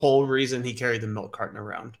whole reason he carried the milk carton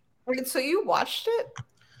around. Wait, so you watched it?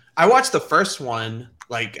 I watched the first one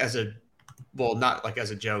like not like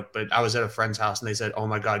as a joke, but I was at a friend's house and they said, "Oh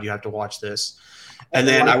my God, you have to watch this." And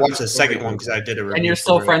then I watched the second one because I did a review. And you're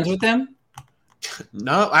still friends with him?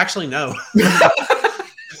 No, actually, no.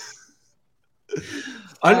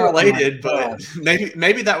 Unrelated, but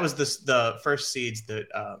maybe that was the first seeds that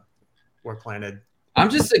were planted. I'm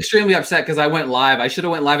just extremely upset because I went live. I should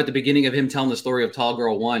have went live at the beginning of him telling the story of Tall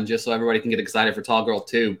Girl 1 just so everybody can get excited for Tall Girl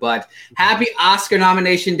 2. But happy Oscar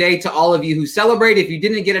nomination day to all of you who celebrate. If you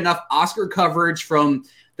didn't get enough Oscar coverage from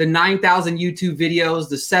the 9,000 YouTube videos,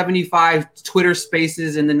 the 75 Twitter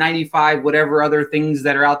spaces, and the 95 whatever other things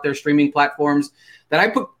that are out there, streaming platforms, that I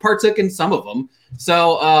partook in some of them.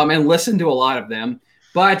 So, and listened to a lot of them.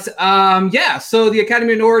 But so the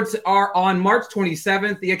Academy Awards are on March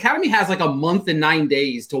 27th. The Academy has like a month and 9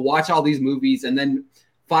 days to watch all these movies and then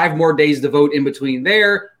 5 more days to vote in between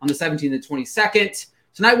there on the 17th and 22nd.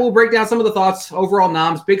 Tonight we'll break down some of the thoughts, overall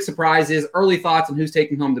noms, big surprises, early thoughts on who's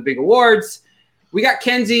taking home the big awards. We got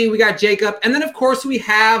Kenzie, we got Jacob, and then of course we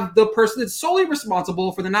have the person that's solely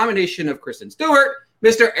responsible for the nomination of Kristen Stewart,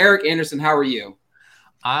 Mr. Eric Anderson. How are you?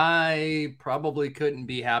 I probably couldn't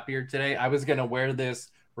be happier today. I was going to wear this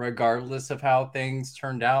regardless of how things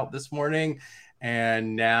turned out this morning.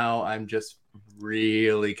 And now I'm just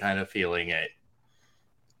really kind of feeling it.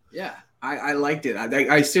 Yeah, I liked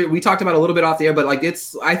it. We talked about it a little bit off the air, but like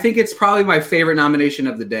I think it's probably my favorite nomination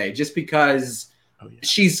of the day just because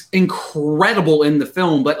she's incredible in the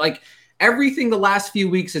film. But like everything the last few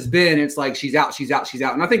weeks has been, it's like she's out.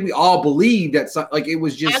 And I think we all believe that it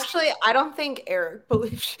was just. Actually, I don't think Eric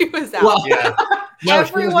believed she was out. Well, yeah. No,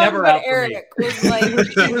 everyone she was never but out Eric was like,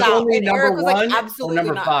 she's out. And Eric was like, absolutely or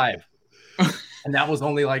number not. 5. And that was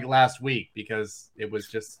only like last week because it was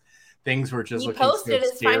just things were just. He looking posted so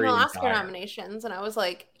his final and Oscar dire. nominations, and I was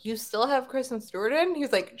like, "You still have Kristen Stewart in?" He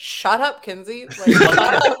was like, "Shut up, Kinsey." Like, shut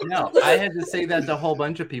up. No, I had to say that to a whole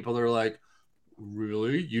bunch of people. They're like,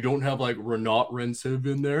 really? You don't have like Renat Rensiv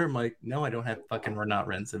in there? I'm like, no, I don't have fucking Renat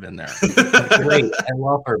Rensiv in there. Great, I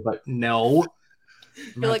love her, but no.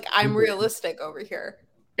 You're like, I'm realistic over here.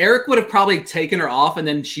 Eric would have probably taken her off, and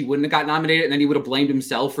then she wouldn't have got nominated, and then he would have blamed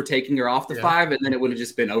himself for taking her off the 5, and then it would have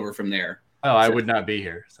just been over from there. Oh, I would not be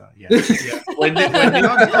here. So yeah. When they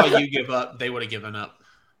saw you give up, they would have given up.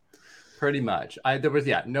 Pretty much. There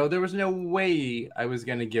was no way I was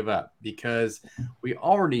going to give up because we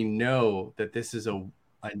already know that this is a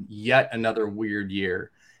yet another weird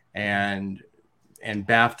year, and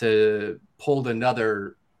BAFTA pulled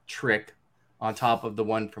another trick on top of the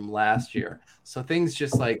one from last year. So things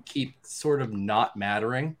just like keep sort of not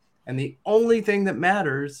mattering, and the only thing that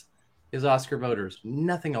matters is Oscar voters.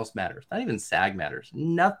 Nothing else matters. Not even SAG matters.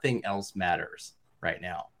 Nothing else matters right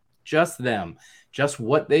now. Just them. Just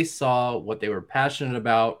what they saw, what they were passionate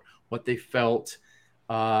about, what they felt,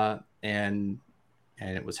 and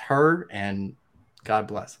it was her, and God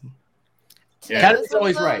bless them. Cat is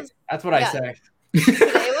always right. That's what I say.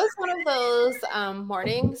 Today was one of those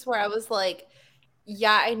mornings where I was like,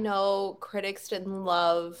 yeah, I know critics didn't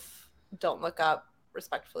love Don't Look Up,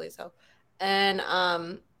 respectfully so, and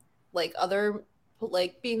like other,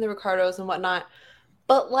 like Being the Ricardos and whatnot.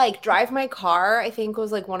 But like Drive My Car, I think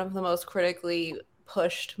was like one of the most critically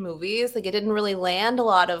pushed movies. Like it didn't really land a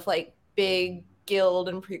lot of like big guild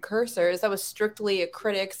and precursors. That was strictly a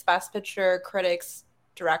critics, best picture, critics,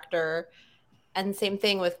 director. And same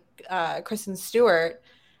thing with Kristen Stewart.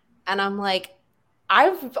 And I'm like,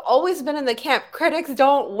 I've always been in the camp. Critics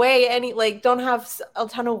don't don't have a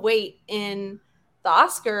ton of weight in the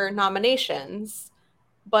Oscar nominations.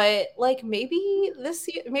 But like maybe this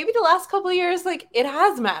year, maybe the last couple of years, like it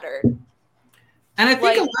has mattered. And I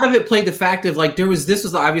think a lot of it played the fact of like this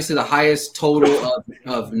was obviously the highest total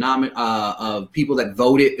of people that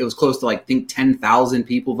voted. It was close to like I think 10,000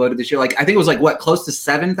 people voted this year. Like I think it was like close to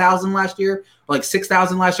 7,000 last year, or like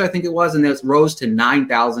 6,000 last year I think it was, and it rose to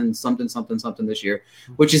 9,000 something this year,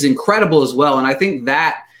 which is incredible as well. And I think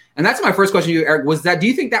that, and that's my first question to you, Eric, was that do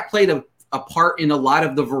you think that played a part in a lot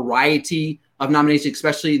of the variety of nominations,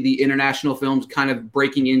 especially the international films kind of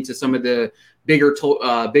breaking into some of the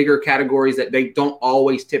bigger categories that they don't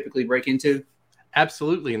always typically break into?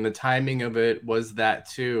 Absolutely. And the timing of it was that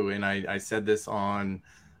too. And I said this on,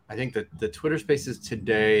 I think the Twitter Spaces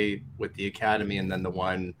today with the Academy, and then the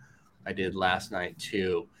one I did last night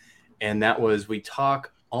too. And that was, we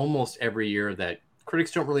talk almost every year that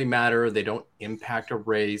critics don't really matter. They don't impact a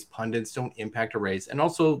race. Pundits don't impact a race. And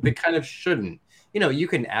also they kind of shouldn't. You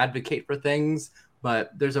can advocate for things,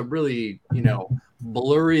 but there's a really,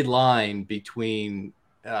 blurry line between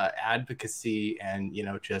advocacy and, you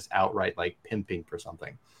know, just outright like pimping for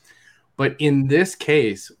something. But in this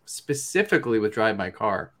case, specifically with Drive My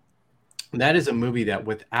Car, that is a movie that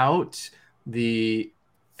without the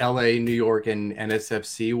LA, New York, and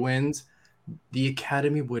NSFC wins, the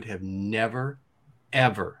Academy would have never,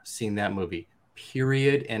 ever seen that movie.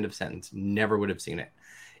 Period. End of sentence. Never would have seen it.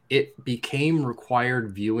 It became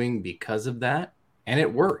required viewing because of that, and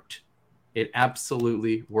it worked. It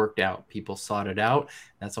absolutely worked out. People sought it out.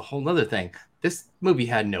 That's a whole other thing. This movie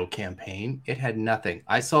had no campaign. It had nothing.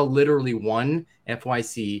 I saw literally one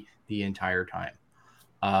FYC the entire time.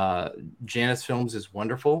 Janus Films is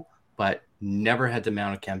wonderful, but never had to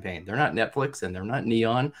mount a campaign. They're not Netflix and they're not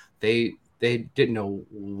Neon. They didn't know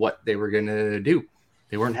what they were going to do.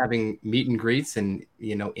 They weren't having meet and greets and,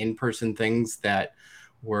 you know, in-person things that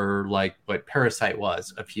were like what Parasite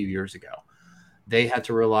was a few years ago. They had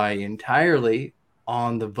to rely entirely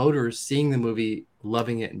on the voters seeing the movie,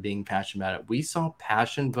 loving it, and being passionate about it. We saw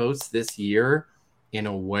passion votes this year in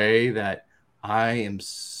a way that I am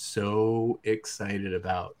so excited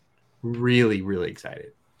about. Really, really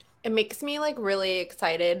excited. It makes me like really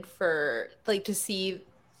excited for like to see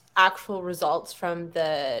actual results from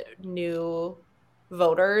the new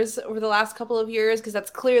voters over the last couple of years, because that's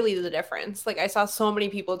clearly the difference. Like I saw so many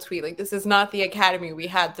people tweet like, this is not the Academy we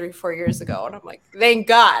had 3-4 years ago, and I'm like, thank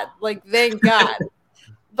God, like thank God.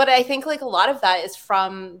 But I think like a lot of that is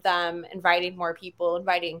from them inviting more people,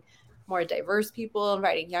 inviting more diverse people,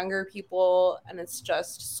 inviting younger people, and it's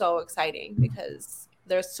just so exciting because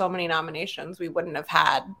there's so many nominations we wouldn't have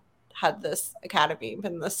had this Academy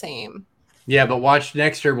been the same. Yeah, but watch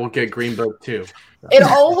next year we'll get Green Book too. There's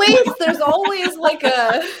always like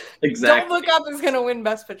a Don't Look Up is gonna win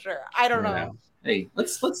Best Picture. I don't know. Hey,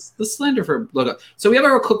 let's slander for Look Up. So we have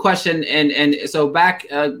a quick question, and so back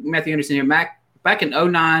Matthew Anderson here. Back in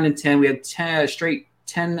 2009 and 10, we had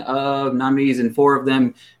 10 of nominees, and 4 of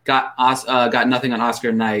them got nothing on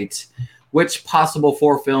Oscar night. Which possible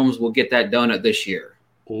 4 films will get that donut this year?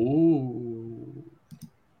 Ooh.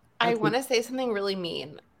 I want to say something really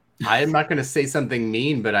mean. I am not going to say something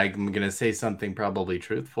mean, but I'm going to say something probably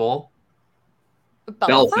truthful.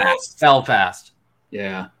 Belfast.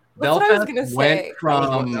 Yeah. That's what I was going to say.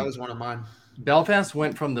 That was one of mine. Belfast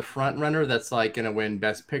went from the front runner that's like going to win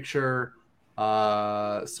Best Picture,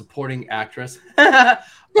 supporting actress,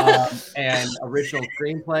 and original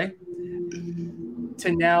screenplay,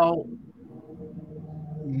 to now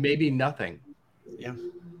maybe nothing. Yeah.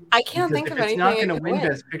 I can't think of anything. It's not going to win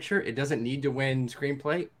Best Picture. It doesn't need to win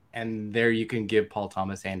screenplay. And there you can give Paul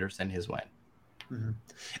Thomas Anderson his win. Mm-hmm.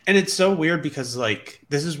 And it's so weird because like,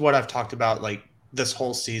 this is what I've talked about like this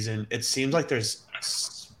whole season. It seems like there's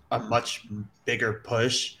a much bigger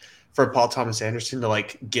push for Paul Thomas Anderson to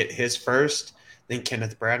like get his first than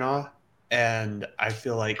Kenneth Branagh. And I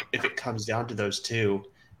feel like if it comes down to those two,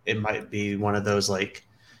 it might be one of those like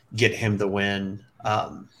get him the win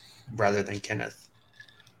rather than Kenneth.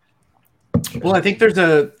 Well, I think there's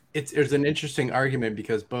an interesting argument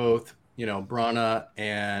because both, you know, Branagh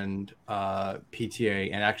and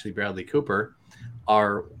PTA and actually Bradley Cooper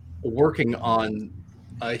are working on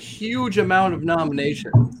a huge amount of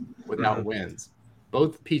nominations without wins.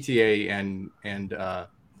 Both PTA and both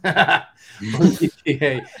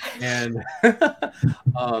PTA and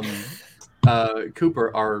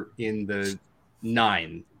Cooper are in the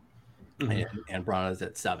 9, and Branagh's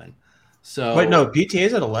at 7. So wait, no, PTA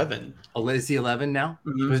is at 11. Oh, is he 11 now?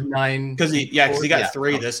 Mm-hmm. It was 9 because he got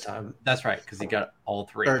 3 this time. That's right, because he got all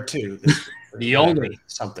 3 or 2. The only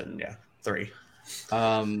something, 3.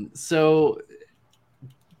 So,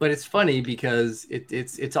 but it's funny because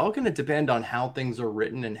it's all going to depend on how things are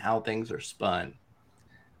written and how things are spun.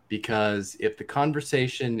 Because if the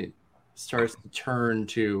conversation starts to turn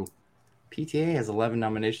to PTA has 11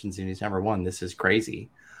 nominations and he's never won, this is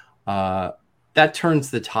crazy. That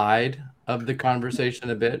turns the tide of the conversation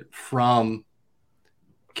a bit from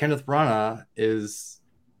Kenneth Branagh is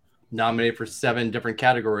nominated for 7 different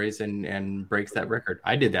categories and breaks that record.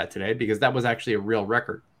 I did that today because that was actually a real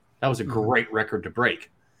record. That was a great record to break.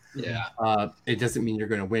 Yeah. It doesn't mean you're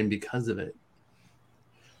going to win because of it.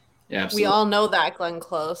 Yeah, absolutely. We all know that, Glenn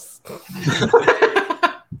Close.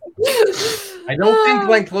 I don't think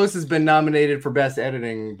Glenn Close has been nominated for Best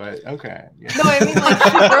Editing, but okay. Yeah. No, I mean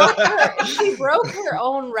like she broke her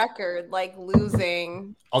own record, like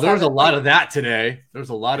losing. Oh, there was a lot of that today. There was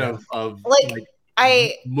a lot of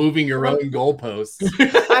moving your own goalposts.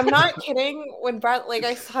 I'm not kidding. When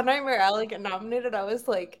I saw Nightmare Alley get nominated, I was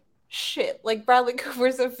like, shit. Like Bradley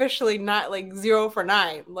Cooper's officially not like 0 for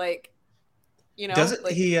 9. Like, You know, Doesn't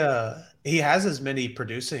like, he? He has as many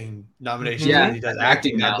producing nominations Yeah, as he does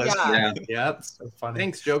acting acting now. does Yeah. he? Yep. That's so funny.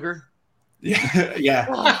 Thanks, Joker. Yeah,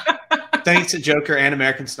 yeah. Thanks to Joker and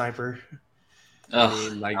American Sniper. I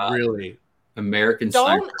mean, like, really. American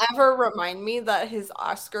don't Sniper. ever remind me that his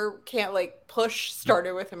Oscar can't like push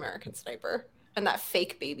started with American Sniper and that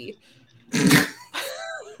fake baby.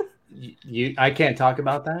 I can't talk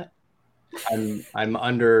about that. I'm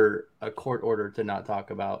under a court order to not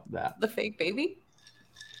talk about that. The fake baby?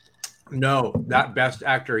 No, that Best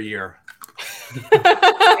Actor year.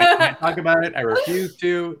 I can't talk about it. I refuse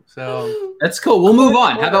to. So That's cool. We'll move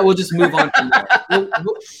on. How about we'll just move on from there?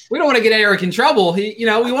 We don't want to get Eric in trouble. We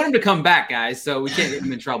want him to come back, guys, so we can't get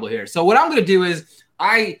him in trouble here. So what I'm going to do is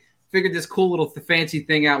I figured this cool little fancy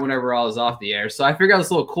thing out whenever I was off the air. So I figured out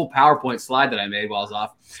this little cool PowerPoint slide that I made while I was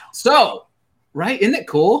off. So, right? Isn't it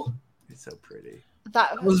cool? it's so pretty.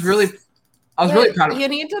 That I was really proud of it. You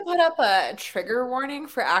need to put up a trigger warning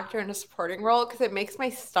for actor in a supporting role because it makes my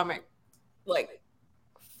stomach like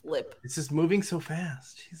flip. It's just moving so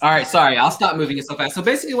fast. Jesus. All right, sorry. I'll stop moving it so fast. So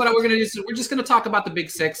basically what we're going to do is we're just going to talk about the Big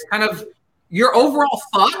Six, kind of your overall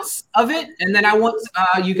thoughts of it, and then I want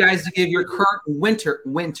you guys to give your current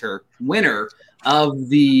winner of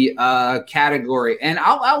the category. And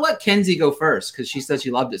I'll let Kenzie go first because she said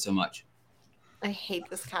she loved it so much. I hate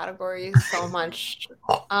this category so much.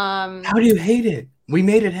 How do you hate it? We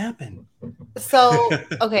made it happen. So,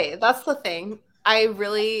 okay, that's the thing. I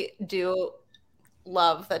really do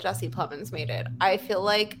love that Jesse Plemons made it. I feel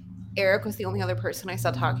like Eric was the only other person I saw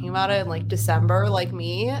talking about it in like December, like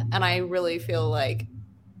me, and I really feel like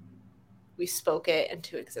we spoke it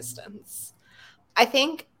into existence. I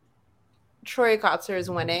think Troy Kotsur is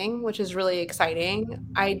winning, which is really exciting.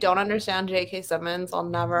 I don't understand J.K. Simmons. I'll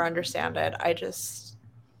never understand it.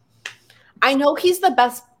 I know he's the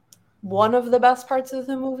best, one of the best parts of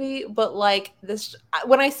the movie, but like this,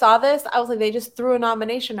 when I saw this, I was like, they just threw a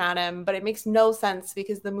nomination at him, but it makes no sense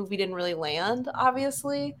because the movie didn't really land,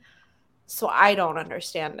 obviously. So I don't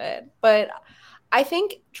understand it. But I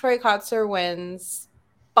think Troy Kotsur wins,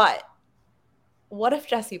 but what if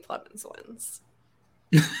Jesse Plemons wins?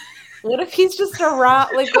 What if he's just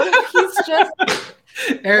around? Like, what if he's just?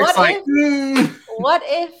 Eric's What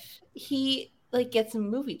if he like gets a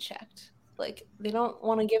movie checked? Like, they don't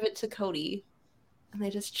want to give it to Cody, and they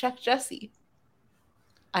just check Jesse.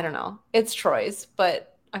 I don't know. It's Troy's,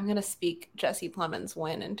 but I'm gonna speak Jesse Plemons'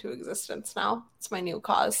 win into existence now. It's my new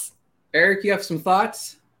cause. Eric, you have some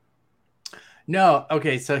thoughts? No.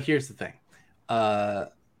 Okay. So here's the thing.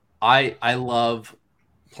 I love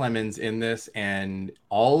Plemons in this, and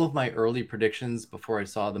all of my early predictions before I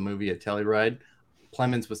saw the movie at Telluride,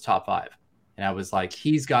 Plemons was top 5, and I was like,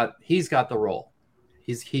 he's got the role.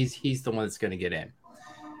 He's the one that's going to get in.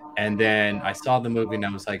 And then I saw the movie and I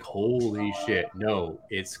was like, holy shit, no,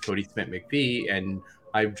 it's Cody Smith-McPhee, and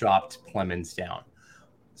I've dropped Plemons down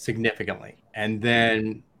significantly. And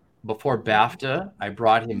then before BAFTA, I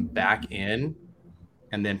brought him back in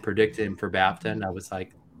and then predicted him for BAFTA, and I was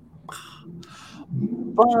like,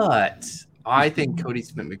 but I think Cody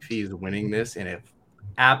Smith-McPhee is winning this in an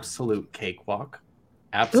absolute cakewalk.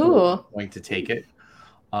 Absolutely going to take it.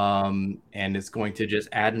 And it's going to just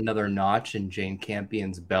add another notch in Jane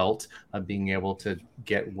Campion's belt of being able to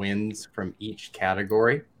get wins from each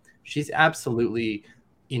category. She's absolutely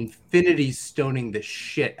infinity stoning the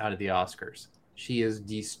shit out of the Oscars. She is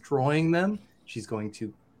destroying them. She's going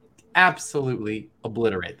to absolutely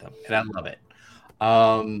obliterate them, and I love it.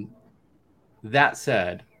 That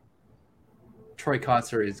said, Troy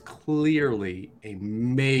Kotsur is clearly a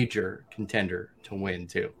major contender to win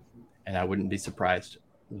too, and I wouldn't be surprised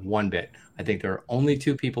one bit. I think there are only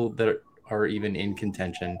 2 people that are even in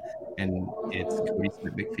contention, and it's Cody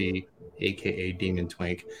Smith-McPhee, aka Demon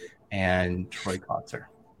Twink, and Troy Kotsur.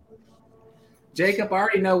 Jacob, I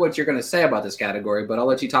already know what you're going to say about this category, but I'll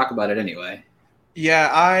let you talk about it anyway.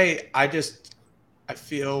 Yeah, I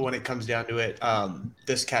feel when it comes down to it,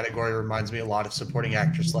 this category reminds me a lot of supporting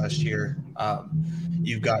actress last year.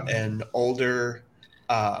 You've got an older,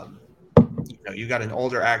 you got an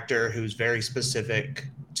older actor who's very specific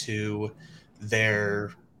to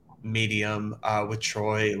their medium. With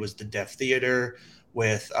Troy, it was the deaf theater.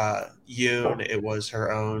 With Yoon, it was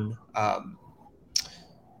her own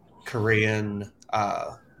Korean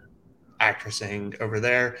actressing over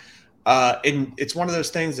there. And it's one of those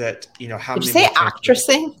things that, how Did you many say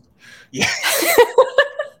actressing? Yeah.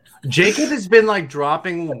 Jacob has been like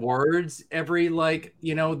dropping words every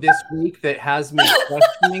this week that has me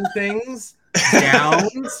questioning things.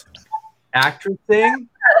 Gowns. Actress thing?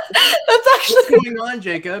 That's What's actually going on,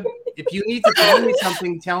 Jacob? If you need to tell me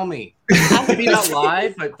something, tell me. Maybe not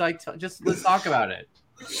live, but like, just let's talk about it.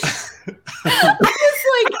 I was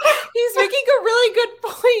like, he's making a really good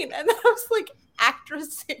point, and then I was like,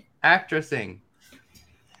 actressing. Actressing.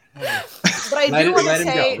 But I Let do it- want to let him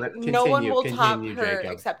say, go. no one will top Continue, her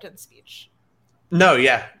Jacob. acceptance speech. No,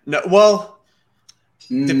 yeah, no. Well,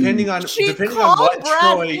 depending She on called what Brad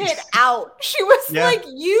Troy. Pitt out. She was Yeah. like,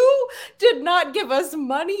 "You did not give us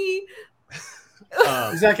money.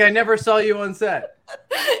 He's like, I never saw you on set.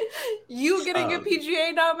 You getting a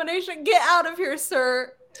PGA nomination? Get out of here,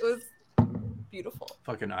 sir." It was beautiful.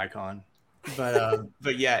 Fucking icon. But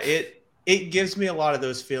yeah, it gives me a lot of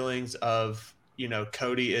those feelings of, you know,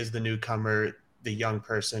 Cody is the newcomer, the young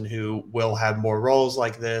person who will have more roles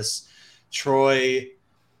like this. Troy,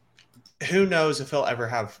 who knows if he'll ever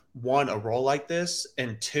have, one, a role like this,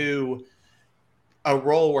 and two, a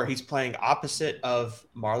role where he's playing opposite of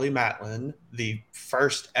Marlee Matlin, the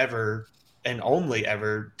first ever and only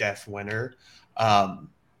ever deaf winner,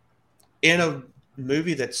 in a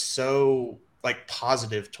movie that's so like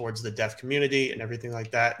positive towards the deaf community and everything like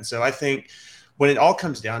that. And so I think when it all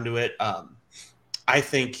comes down to it, I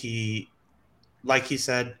think like he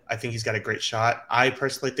said, I think he's got a great shot. I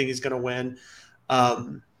personally think he's going to win.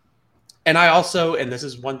 And I also, and this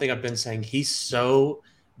is one thing I've been saying, he's so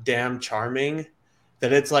damn charming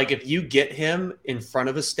that it's like if you get him in front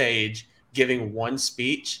of a stage giving one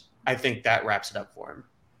speech, I think that wraps it up for him.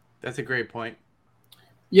 That's a great point.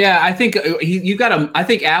 Yeah, I think I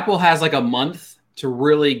think Apple has like a month to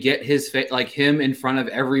really get him in front of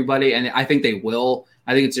everybody, and I think they will.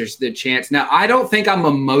 I think there's the chance. Now, I don't think I'm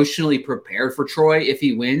emotionally prepared for Troy if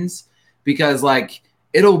he wins, because like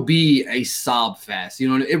it'll be a sob fest.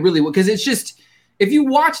 You know, it really will, because it's just, if you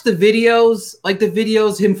watch the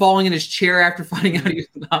videos, him falling in his chair after finding out he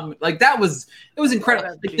was like it was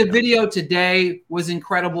incredible. Like the video today was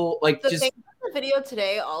incredible. Like The thing with the video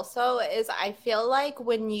today also is I feel like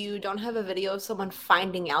when you don't have a video of someone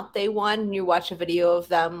finding out they won and you watch a video of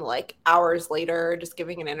them like hours later just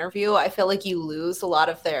giving an interview, I feel like you lose a lot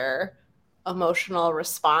of their emotional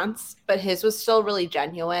response. But his was still really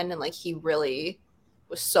genuine, and like he really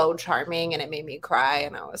was so charming, and it made me cry.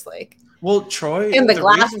 And I was like, well, Troy in the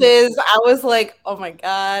glasses, I was like, oh my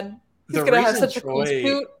God, he's gonna have such a cool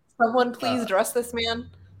suit. Someone please dress this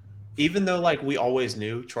man. Even though like we always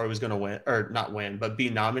knew Troy was going to win, or not win, but be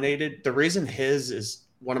nominated, the reason his is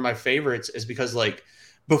one of my favorites is because like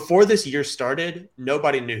before this year started,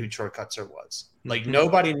 nobody knew who Troy Kutzer was. Like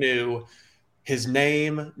nobody knew his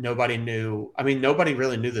name. Nobody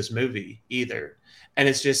really knew this movie either. And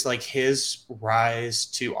it's just like his rise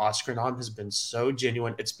to Oscar nom has been so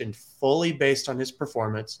genuine. It's been fully based on his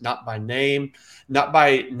performance, not by name, not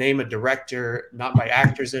by name of director, not by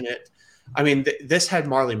actors in it. I mean, this had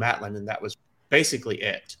Marlee Matlin, and that was basically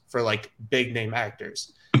it for like big name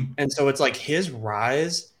actors. And so it's like his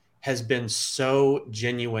rise has been so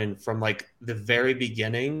genuine from like the very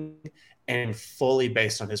beginning and fully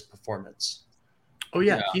based on his performance. Oh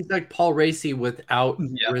yeah, he's like Paul Raci without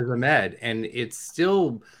Riz Ahmed, and it's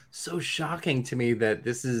still so shocking to me that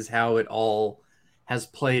this is how it all has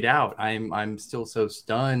played out. I'm still so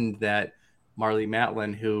stunned that Marlee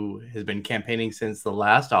Matlin, who has been campaigning since the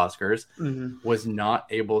last Oscars, was not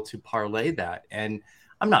able to parlay that. And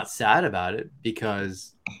I'm not sad about it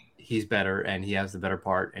because he's better and he has the better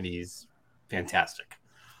part and he's fantastic.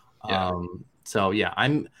 Yeah. So yeah,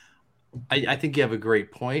 I think you have a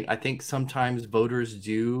great point. I think sometimes voters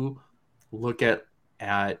do look at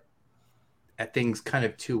things kind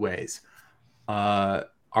of two ways.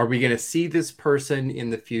 Are we going to see this person in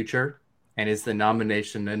the future, and is the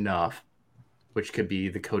nomination enough? Which could be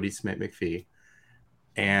the Cody Smith-McPhee.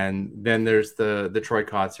 And then there's the Troy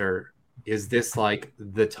Kotzer. Is this like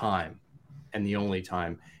the time and the only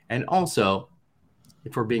time? And also,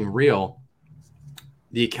 if we're being real,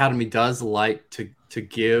 the Academy does like to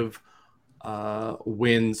give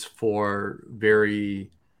wins for very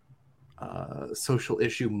social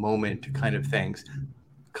issue moment kind of things.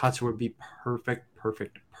 Kotzer would be perfect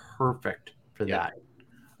for that.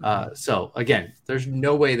 So again, there's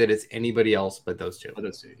no way that it's anybody else but those two.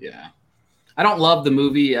 Yeah. I don't love the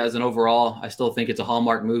movie as an overall. I still think it's a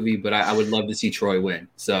Hallmark movie, but I would love to see Troy win.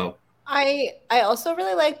 So I also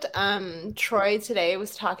really liked Troy today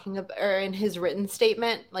was talking about, or in his written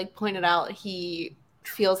statement, like pointed out he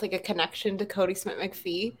feels like a connection to Cody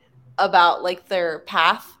Smith-McPhee about like their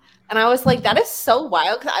path. And I was like, that is so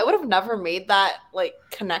wild because I would have never made that like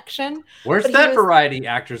connection. Where's But he that was- variety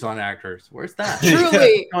actors on actors? Where's that?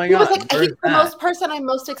 Truly, going he was on? like, Where's he's the that? person I'm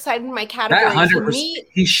most excited in my That category to 100%. meet.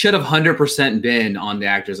 He should have 100% been on the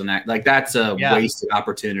actors and act. Like that's a Yeah. wasted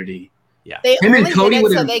opportunity. They Him and only Cody did it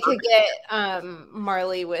so would've- they could get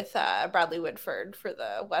Marley with Bradley Whitford for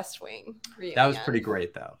the West Wing reunion. That was pretty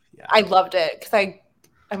great, though. Yeah. I loved it because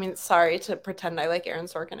I mean, sorry to pretend I like Aaron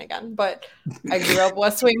Sorkin again, but I grew up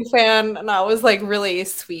West Wing fan, and that was like really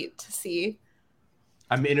sweet to see.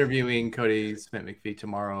 I'm interviewing Cody Smith McPhee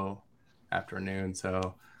tomorrow afternoon,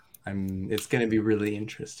 so it's going to be really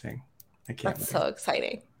interesting. I can't. That's wait. so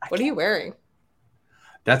exciting. What are you wearing?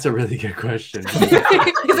 That's a really good question. He's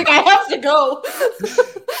like, I have to go.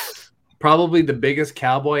 Probably the biggest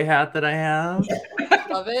cowboy hat that I have,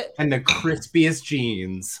 Love it. and the crispiest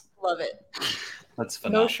jeans. Love it. That's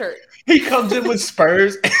phenomenal. No shirt. He comes in with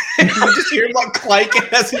Spurs, and you just hear him like clanking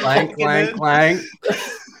as he's Clank, walking clank, in. clank.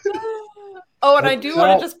 Oh, and I do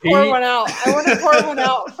want to just pour Pete. one out. I want to pour one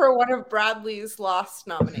out for one of Bradley's Lost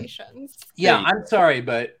nominations. Yeah, Hey. I'm sorry,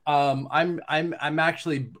 but I'm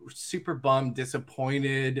actually super bummed,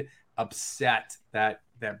 disappointed, upset that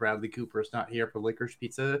Bradley Cooper is not here for Licorice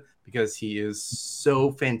Pizza because he is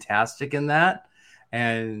so fantastic in that.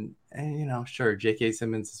 And you know, sure, J.K.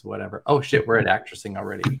 Simmons is whatever. Oh shit, we're at actressing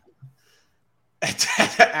already.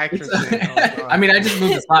 Actress. I mean, I just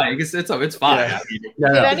moved aside. I guess it's fine. Yeah. I mean, No,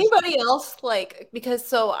 Did no. anybody else like, because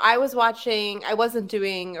so I was watching, I wasn't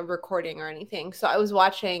doing a recording or anything. So I was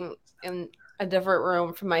watching in a different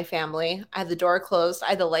room from my family. I had the door closed, I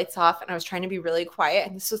had the lights off, and I was trying to be really quiet.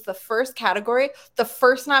 And this was the first category. The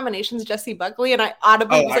first nomination's Jessie Buckley. And I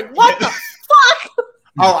audibly was like, what the fuck?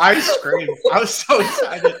 Oh, I screamed. I was so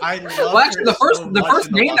excited. I love well, actually, the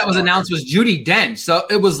first name that was announced was Judi Dench. So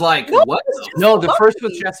it was like, No, what? No, the first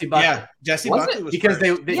was Jesse Buckley. Yeah, Jessie Was Buckley it? was Because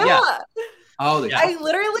first. they Yeah. yeah. Oh, Yeah. I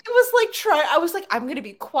literally was like trying, I was like, I'm going to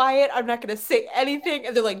be quiet. I'm not going to say anything.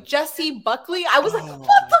 And they're like, Jessie Buckley. I was like, Oh what my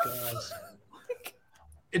the gosh. fuck?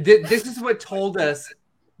 This is what told us.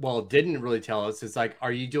 Well, it didn't really tell us. It's like,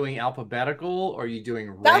 are you doing alphabetical or are you doing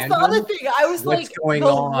That's random? the other thing. I was What's like, going the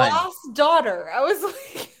on? lost daughter. I was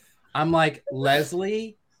like, I'm like,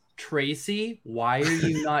 Leslie, Tracy, why are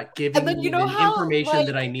you not giving then me you know the how, information like-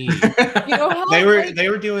 that I need? you know how They were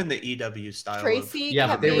like, doing the EW style. of- Tracy Yeah,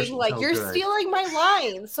 but kept they were being like, so you're good. stealing my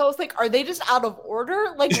lines. So I was like, are they just out of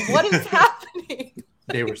order? Like, what is happening?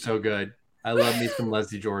 They were so good. I love me some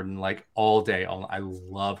Leslie Jordan like all day. I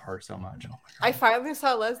love her so much. Oh my God. I finally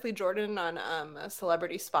saw Leslie Jordan on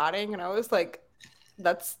Celebrity Spotting, and I was like,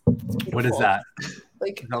 that's What is beautiful. that?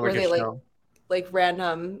 Like, Is that were like a they like show?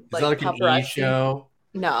 random Is like that like an paparazzi? E show?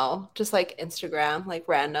 No, just like Instagram, like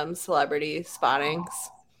random celebrity spottings.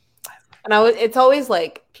 And it's always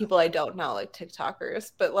like people I don't know, like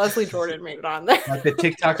TikTokers, but Leslie Jordan made it on there. Like the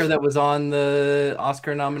TikToker that was on the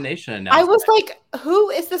Oscar nomination. I was announcement. like,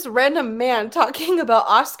 who is this random man talking about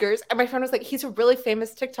Oscars? And my friend was like, he's a really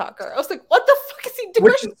famous TikToker. I was like, what the fuck is he doing?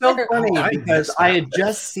 Which is so there? funny Oh, I because missed I that. had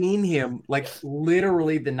just seen him like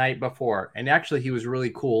literally the night before, and actually he was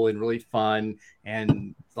really cool and really fun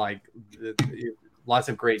and like lots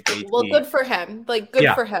of great dates. Well, good for him. Like, good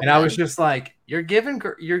for him. And I was then. just like, you're giving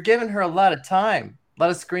her a lot of time, a lot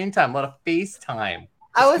of screen time, a lot of face time.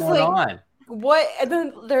 I was going like, on? what? And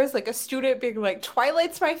then there's like a student being like,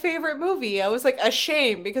 Twilight's my favorite movie. I was like,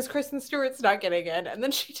 ashamed because Kristen Stewart's not getting in. And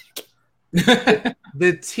then she did.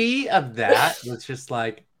 The tea of that was just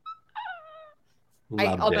like,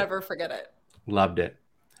 I'll never forget it. Loved it.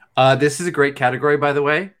 This is a great category, by the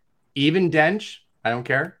way. Even Dench, I don't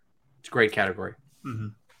care. It's a great category.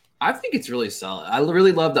 Mhm. I think it's really solid. I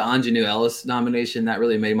really love the Anjanou Ellis nomination. That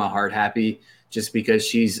really made my heart happy just because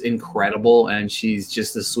she's incredible and she's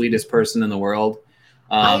just the sweetest person in the world.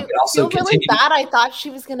 I But also feel really continue- bad. I thought she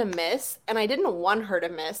was gonna miss, and I didn't want her to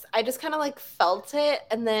miss. I just kind of like felt it,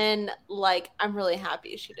 and then like I'm really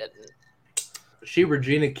happy she didn't. She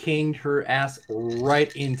Regina King'd her ass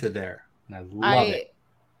right into there. And I love it.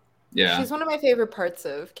 Yeah. She's one of my favorite parts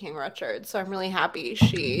of King Richard, so I'm really happy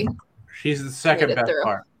she. She's the second Made it best through.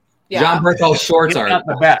 part. Yeah. John Berthold shorts It's are not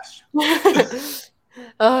the best.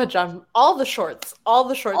 Oh, John! All the shorts in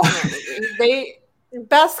that movie. They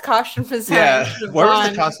best costume design. Yeah, where was Siobhan.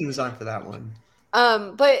 the costume design for that one?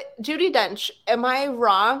 But Judi Dench, am I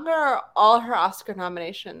wrong, or are all her Oscar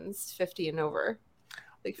nominations 50 and over?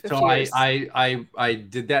 Like 50 So years? I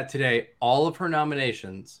did that today. All of her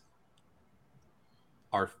nominations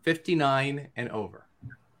are 59 and over.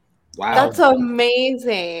 wow. That's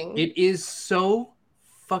amazing. It is so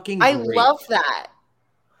fucking I great. love that.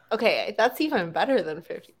 Okay, that's even better than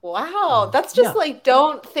 50. Wow, that's just like,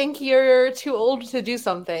 don't think you're too old to do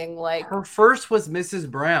something. Like, her first was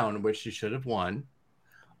Mrs. Brown, which she should have won,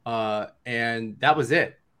 and that was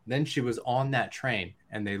it. Then she was on that train,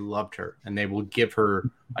 and they loved her, and they will give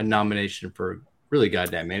her a nomination for really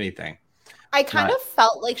goddamn anything. I kind of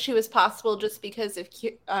felt like she was possible just because if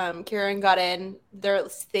Kieran got in,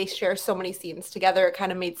 they share so many scenes together. It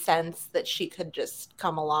kind of made sense that she could just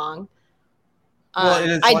come along. Well,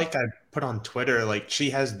 and it's like I put on Twitter, like she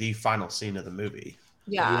has the final scene of the movie.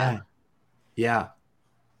 Yeah.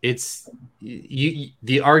 It's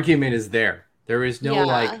the argument is there. There is no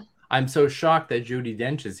like, I'm so shocked that Judi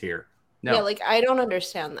Dench is here. No. Yeah, like I don't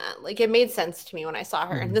understand that. Like it made sense to me when I saw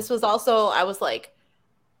her, and this was also I was like,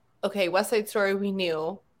 okay, West Side Story we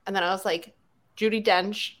knew, and then I was like, Judi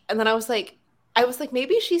Dench, and then I was like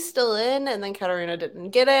maybe she's still in, and then Katarina didn't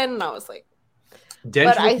get in, and I was like.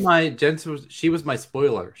 She was my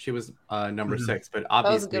spoiler. She was number 6, but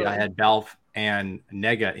obviously I had Balfe and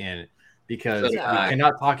Nega in because we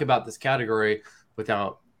cannot talk about this category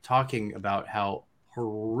without talking about how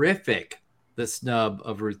horrific the snub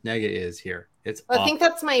of Ruth Nega is here. It's I think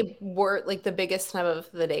that's my word, like the biggest snub of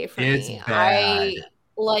the day for me. Bad.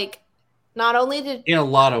 Not only did in a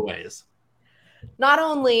lot of ways. Not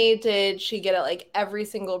only did she get it like every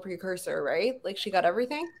single precursor, right? Like she got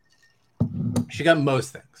everything. She got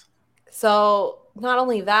most things. So not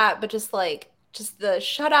only that, but just the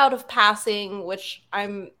shutout of Passing, which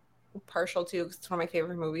I'm partial to because it's one of my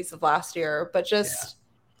favorite movies of last year. But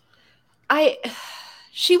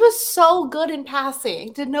she was so good in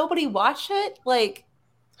Passing. Did nobody watch it? Like,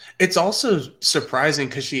 it's also surprising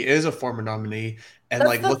because she is a former nominee, and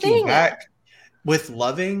like looking thing. back with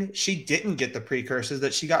Loving, she didn't get the precursors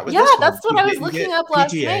that she got with this one. That's what I was looking up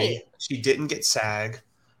last night. She didn't get SAG.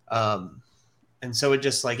 And so it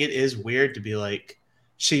just like, it is weird to be like,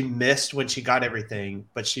 she missed when she got everything,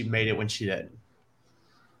 but she made it when she didn't.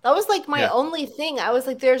 That was like my only thing. I was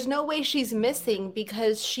like, there's no way she's missing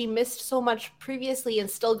because she missed so much previously and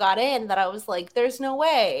still got in that I was like, there's no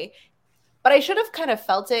way. But I should have kind of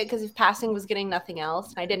felt it because if Passing was getting nothing else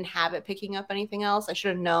and I didn't have it picking up anything else, I should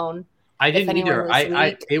have known. I didn't either.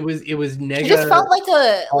 It was Nega. It just felt like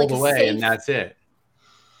all the way, and that's it.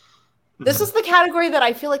 This was the category that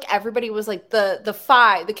I feel like everybody was like the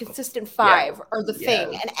 5, the consistent 5 or the thing.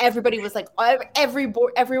 And everybody was like,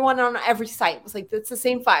 everyone on every site was like, it's the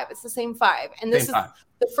same 5. It's the same 5. And this is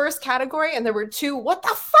the first category. And there were 2. What the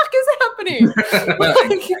fuck is happening? Well,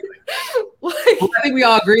 I think we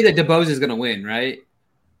all agree that DuBose is going to win, right?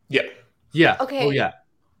 Yeah. Yeah. Okay. Oh, yeah.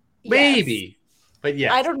 Maybe. But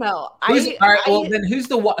yeah. I don't know. All right. Well, then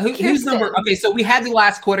who's number? Okay. So we had the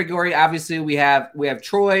last category. Obviously, we have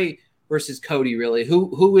Troy versus Cody, really.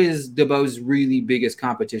 Who is DuBose's really biggest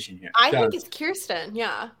competition here? I think it's Kirsten,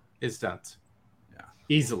 It's Stunts. Yeah.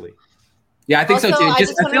 Easily. Yeah, I think so too. I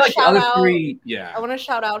feel like the other 3, I want to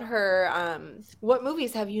shout out her, what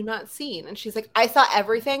movies have you not seen? And she's like, I saw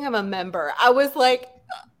everything, I'm a member. I was like...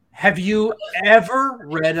 Have you ever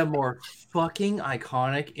read a more fucking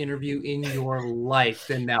iconic interview in your life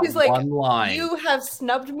than that one line? You have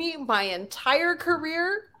snubbed me my entire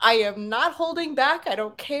career. I am not holding back. I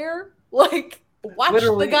don't care. Like, watch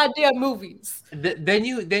the goddamn movies. Then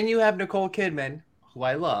you have Nicole Kidman, who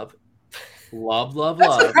I love. Love.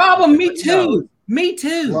 That's the problem. Me too. Me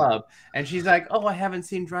too. Love. And she's like, oh, I haven't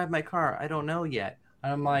seen Drive My Car. I don't know yet.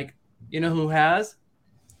 And I'm like, you know who has?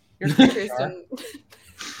 Your Kirsten.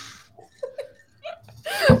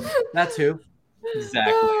 That's who.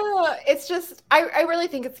 Exactly. It's just, I really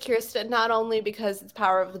think it's Kirsten, not only because it's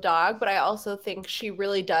Power of the Dog, but I also think she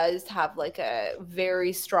really does have like a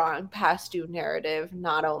very strong past due narrative,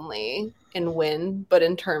 not only in win, but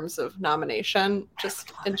in terms of nomination,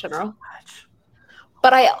 just in general.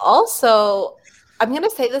 But I also, I'm going to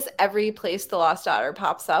say this every place The Lost Daughter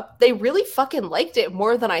pops up. They really fucking liked it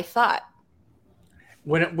more than I thought.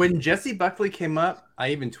 When Jessie Buckley came up, I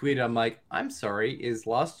even tweeted, I'm like, I'm sorry, is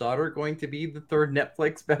Lost Daughter going to be the 3rd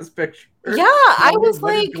Netflix Best Picture? Yeah, I was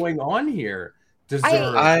what like, is going on here?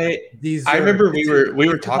 I remember we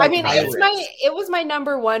were talking. I mean, it was my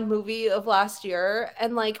number 1 movie of last year,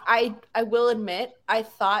 and like I will admit, I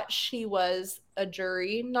thought she was a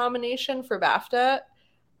jury nomination for BAFTA,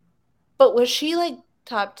 but was she like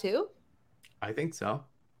top 2? I think so.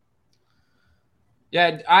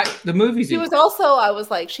 Yeah, the movie's. She was also. I was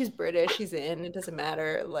like, she's British. She's in. It doesn't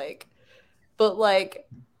matter. Like, but like,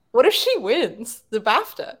 what if she wins the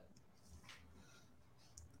BAFTA?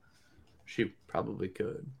 She probably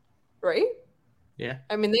could. Right? Yeah.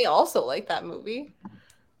 I mean, they also like that movie.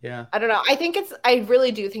 Yeah. I don't know. I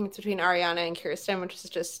really do think it's between Ariana and Kirsten, which is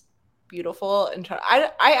just beautiful. And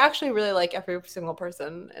I actually really like every single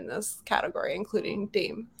person in this category, including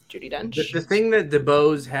Dame Judi Dench. The thing that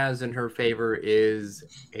DeBose has in her favor is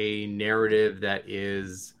a narrative that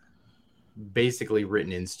is basically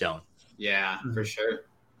written in stone. Yeah, for sure.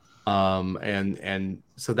 And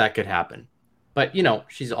so that could happen. But, you know,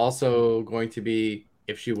 she's also going to be,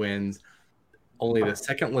 if she wins, only the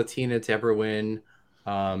second Latina to ever win.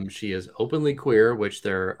 She is openly queer, which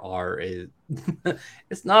there are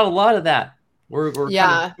it's not a lot of that. We're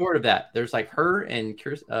kind of short of that. There's like her and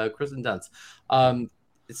Kristen Dunst.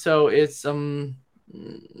 So it's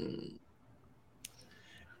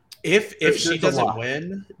if she doesn't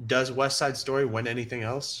win, does West Side Story win anything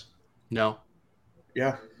else? No.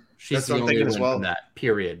 Yeah. She's the only one from that,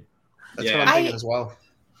 period. That's what I'm thinking as well.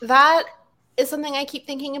 That is something I keep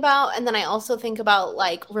thinking about. And then I also think about,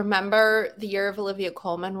 like, remember the year of Olivia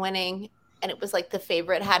Colman winning, and it was like The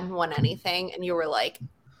Favorite hadn't won anything, and you were like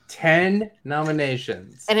 10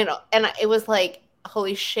 nominations. And it was like,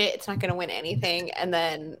 holy shit, it's not gonna win anything. And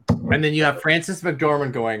then you have Frances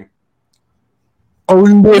McDormand going,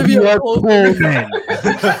 Olivia Colman.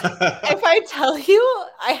 If I tell you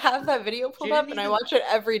I have that video pulled up and I watch it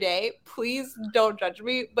every day, please don't judge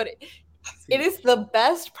me, but it is the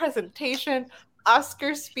best presentation,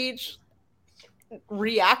 Oscar speech,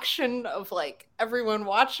 reaction of like everyone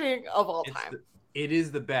watching of all time. It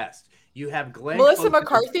is the best. You have Glenn Melissa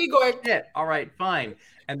McCarthy going, yeah, all right, fine.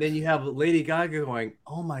 And then you have Lady Gaga going,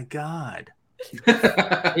 oh my God.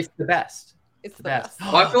 It's the best. It's the best.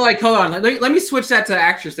 Well, I feel like, hold on. Let me switch that to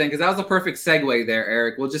actress then, because that was a perfect segue there,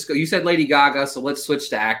 Eric. We'll just go. You said Lady Gaga, so let's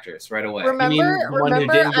switch to actress right away. Remember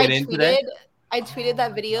I tweeted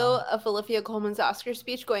that video of Olivia Colman's Oscar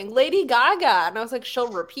speech going, Lady Gaga. And I was like,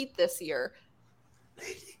 she'll repeat this year.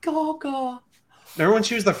 Lady Gaga. Remember when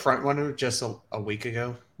she was the front runner just a week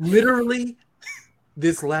ago? Literally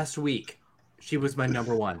this last week, she was my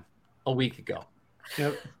number one a week ago.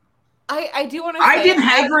 Yep. I do want to say, I didn't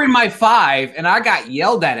have her in my 5, and I got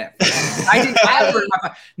yelled at it. I didn't have her in my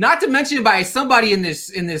 5. Not to mention by somebody in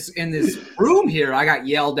this room here, I got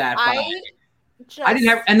yelled at. I didn't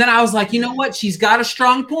have, and then I was like, you know what? She's got a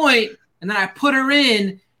strong point, and then I put her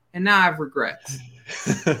in, and now I have regrets.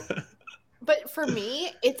 But for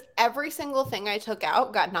me, it's every single thing I took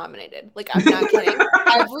out got nominated. Like, I'm not kidding.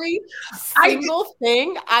 Every single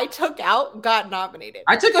thing I took out got nominated.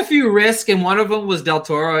 I took a few risks, and one of them was Del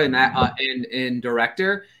Toro in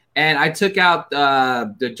director. And I took out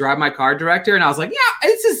the Drive My Car director, and I was like, yeah,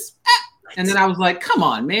 this is. And then I was like, come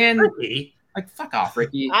on, man. Ricky. Like, fuck off,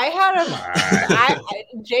 Ricky. I had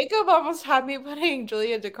Jacob almost had me putting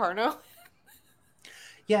Julia DeCarno.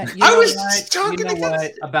 Yeah, you know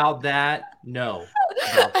what about that? No.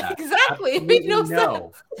 About that. Exactly. It made no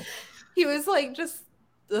sense. He was like, just.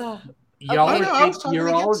 You're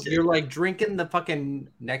like drinking the fucking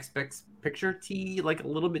next best picture tea like a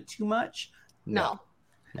little bit too much. No,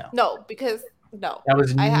 because no. That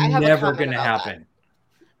was never going to happen.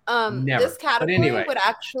 Never. This category would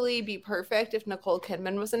actually be perfect if Nicole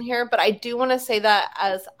Kidman was in here, but I do want to say that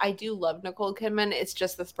as I do love Nicole Kidman, it's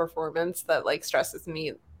just this performance that like stresses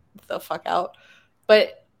me the fuck out.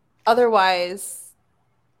 But otherwise,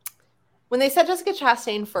 when they said Jessica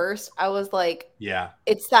Chastain first, I was like, yeah,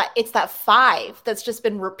 it's that 5 that's just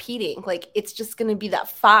been repeating. Like, it's just going to be that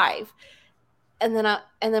 5. And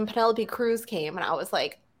then Penelope Cruz came, and I was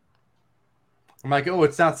like, I'm like, oh,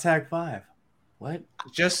 it's not SAG 5. What?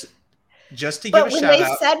 Just to give a shout out. But when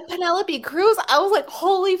they said Penelope Cruz, I was like,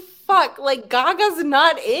 holy fuck, like Gaga's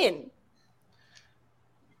not in.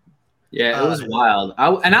 Yeah, it was wild.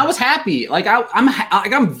 I was happy. Like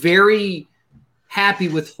I'm very happy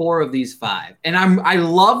with 4 of these 5. And I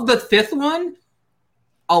love the 5th one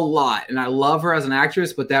a lot. And I love her as an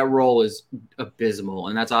actress, but that role is abysmal.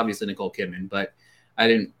 And that's obviously Nicole Kidman, but I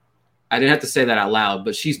didn't have to say that out loud,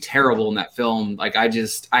 but she's terrible in that film. Like, I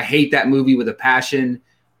hate that movie with a passion.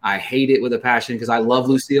 I hate it with a passion because I love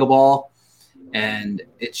Lucille Ball. And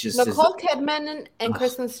it's just Nicole Kidman and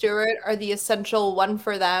Kristen Stewart are the essential one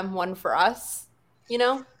for them, one for us. You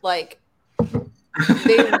know, like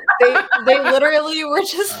they literally were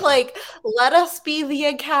just like, let us be the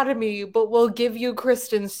Academy, but we'll give you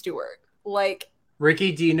Kristen Stewart. Like,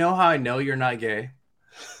 Ricky, do you know how I know you're not gay?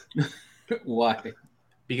 Why?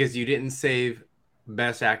 Because you didn't save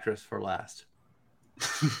Best Actress for last.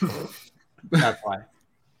 That's why.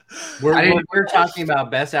 We're talking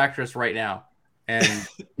about Best Actress right now, and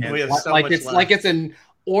we have so like much it's left. like it's an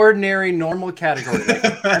ordinary, normal category.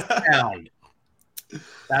 Like Best Sound.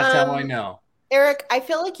 That's how I know. Eric, I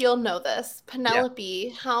feel like you'll know this.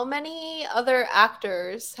 Penelope, how many other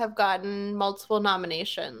actors have gotten multiple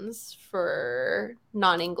nominations for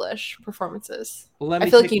non-English performances? Let me I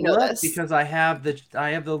feel take like you a know look this. because I have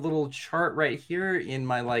the little chart right here in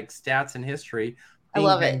my like stats and history. I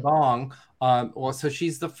love Bing, it. bang, bong. Well, so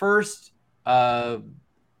she's the first double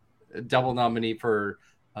nominee for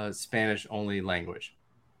Spanish only language.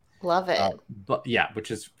 Love it. But yeah, which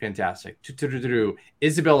is fantastic.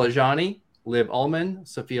 Isabelle Adjani, Liv Ullmann,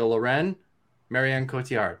 Sophia Loren, Marianne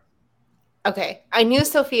Cotillard. Okay, I knew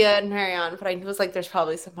Sophia and Marianne, but I was like, there's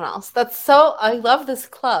probably someone else. That's so. I love this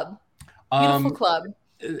club. Beautiful club.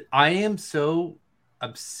 I am so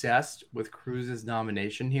obsessed with Cruz's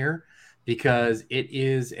nomination here because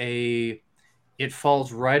it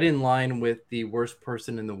falls right in line with the worst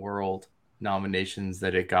person in the world nominations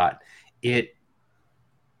that it got.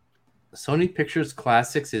 Sony Pictures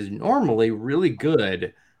Classics is normally really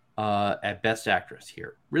good at Best Actress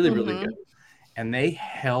here. Really, really good. And they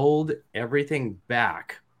held everything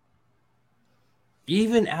back.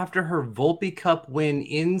 Even after her Volpe Cup win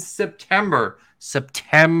in September.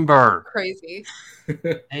 Crazy.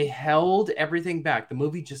 They held everything back. The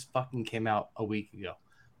movie just fucking came out a week ago.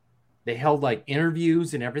 They held like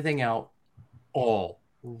interviews and everything out all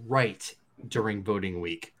right during voting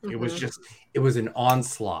week. It was an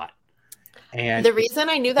onslaught. And the reason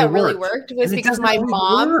I knew that really worked was because my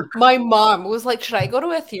mom was like, should I go to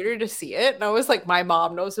a theater to see it? And I was like, my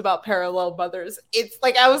mom knows about Parallel Mothers. It's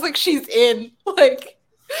like, I was like, she's in. Like,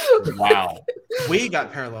 wow. We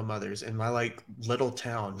got Parallel Mothers in my like little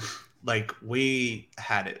town. Like, we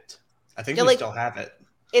had it. I think we still have it.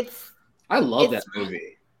 I love that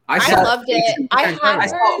movie. I loved it. I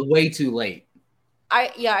saw it way too late.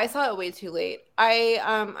 I saw it way too late. I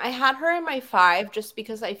had her in my 5 just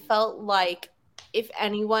because I felt like if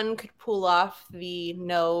anyone could pull off the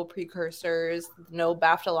no precursors, no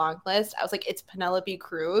BAFTA long list, I was like, it's Penelope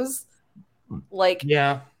Cruz. Like,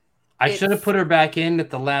 yeah, I should have put her back in at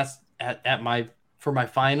the last for my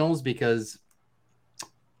finals because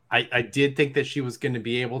I did think that she was going to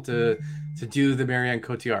be able to do the Marianne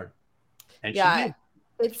Cotillard, and she did.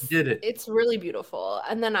 It's really beautiful.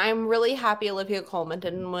 And then I'm really happy Olivia Colman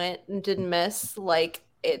didn't miss. Like,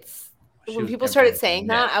 when people started saying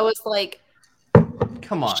that, I was like,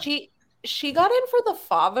 come on. She got in for The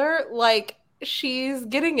Father. Like, she's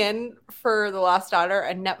getting in for The Lost Daughter,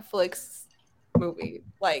 a Netflix movie.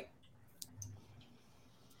 Like,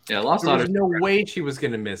 yeah, Lost Daughter. Daughter. There's no way she was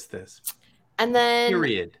going to miss this. And then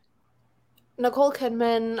period. Nicole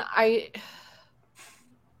Kidman,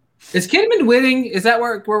 Is Kidman winning? Is that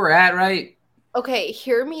where we're at, right? Okay,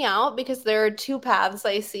 hear me out because there are 2 paths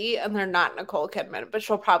I see, and they're not Nicole Kidman, but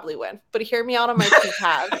she'll probably win. But hear me out on my 2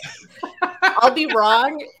 paths. I'll be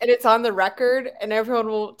wrong, and it's on the record, and everyone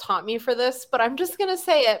will taunt me for this, but I'm just gonna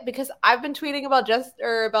say it because I've been tweeting about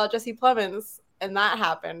Jesse Plemons, and that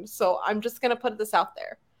happened. So I'm just gonna put this out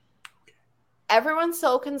there. Everyone's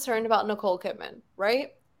so concerned about Nicole Kidman,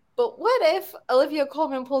 right? But what if Olivia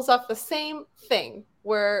Colman pulls off the same thing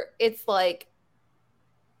where it's like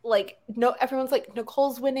no, everyone's like,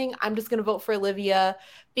 Nicole's winning, I'm just gonna vote for Olivia,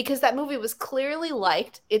 because that movie was clearly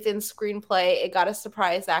liked. It's in screenplay. It got a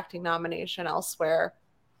surprise acting nomination elsewhere.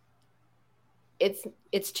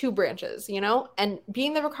 It's 2 branches, you know? And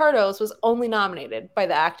Being the Ricardos was only nominated by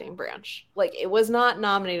the acting branch. Like, it was not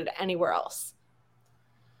nominated anywhere else.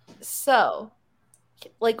 So,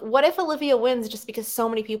 like, what if Olivia wins just because so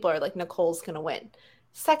many people are like, Nicole's gonna win?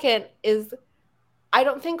 Second is, I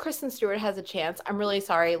don't think Kristen Stewart has a chance. I'm really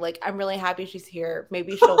sorry. Like, I'm really happy she's here.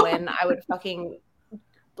 Maybe she'll win. I would fucking,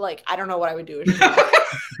 like, I don't know what I would do if she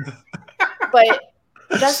won. But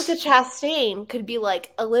Jessica Chastain could be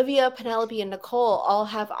like, Olivia, Penelope, and Nicole all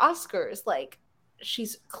have Oscars. Like,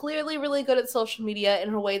 she's clearly really good at social media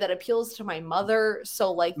in a way that appeals to my mother.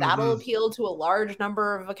 So, like, that'll appeal to a large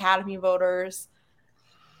number of Academy voters.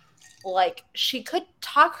 Like, she could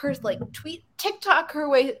tweet TikTok her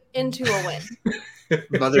way into a win.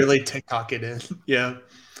 Motherly TikTok it in. Yeah.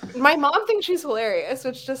 My mom thinks she's hilarious.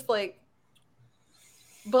 It's just like,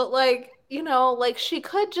 but like, you know, like, she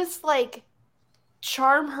could just like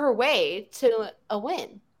charm her way to a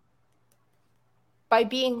win by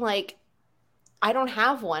being like, I don't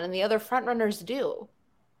have one and the other frontrunners do.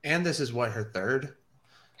 And this is what, her third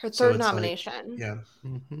nomination. Like, yeah.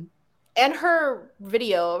 Mm-hmm. And her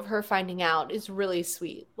video of her finding out is really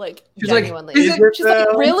sweet. Like, she's genuinely. Like, she's like,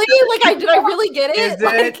 really? Like, did I really get it? Is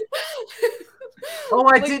it? Oh,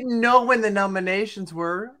 I didn't know when the nominations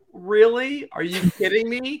were. Really? Are you kidding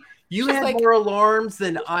me? You had like, more alarms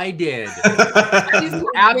than I did. She's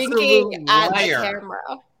winking at the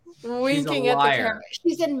camera. winking at the liar. camera.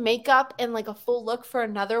 She's in makeup and like a full look for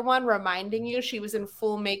another one, reminding you she was in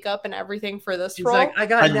full makeup and everything for this She's role. like, I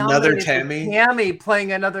got Another nominated for Tammy? Tammy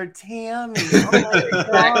playing another Tammy. Oh my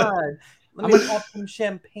god! Let me pop some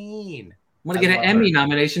champagne. I'm gonna get an love her. Emmy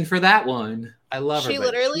nomination for that one. I love her. She but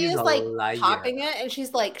literally she's is a like liar. popping it, and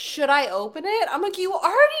she's like, "Should I open it?" I'm like, "You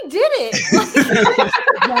already did it."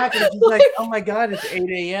 Exactly. She's like, oh my god, it's 8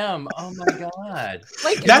 a.m. Oh my god.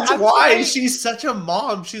 Like That's I'm why sorry. she's such a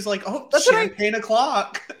mom. She's like, oh, That's what I- champagne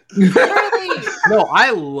o'clock. Literally. No,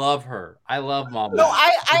 I love her. I love Mom. No, Mom.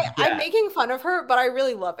 I'm Yeah. making fun of her, but I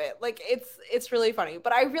really love it. Like it's really funny.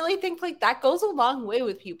 But I really think like that goes a long way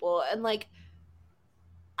with people. And like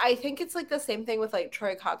I think it's like the same thing with like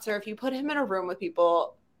Troy Kotzer. If you put him in a room with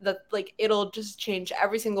people, that like it'll just change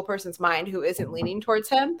every single person's mind who isn't leaning towards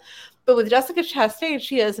him. But with Jessica Chastain,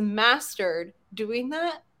 she has mastered doing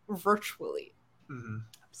that virtually. Mhm.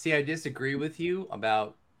 See, I disagree with you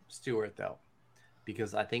about Stewart though,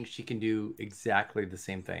 because I think she can do exactly the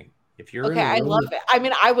same thing. If you're Okay, in a I room love with, it. I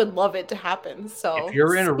mean, I would love it to happen. So if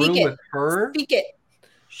you're in a speak room it. with her, Speak it.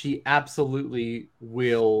 she absolutely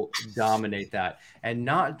will dominate that, and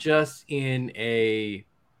not just in a,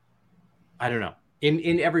 I don't know,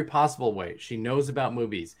 in every possible way. She knows about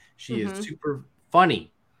movies. She is super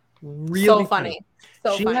funny, really So funny.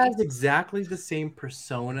 So she funny. has exactly the same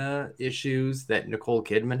persona issues that Nicole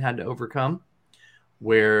Kidman had to overcome,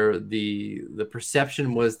 where the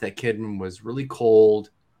perception was that Kidman was really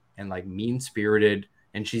cold and like mean-spirited,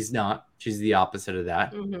 and she's not. She's the opposite of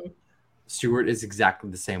that. Stewart is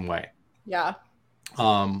exactly the same way. Yeah.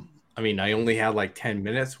 I mean, I only had like 10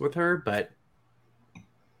 minutes with her, but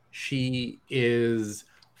she is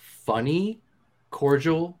funny,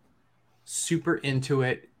 cordial, super into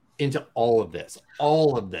it, into all of this.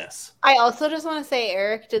 I also just want to say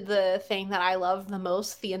Eric did the thing that I love the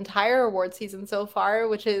most the entire award season so far,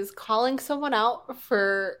 which is calling someone out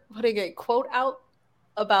for putting a quote out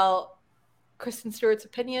about Kristen Stewart's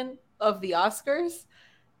opinion of the Oscars.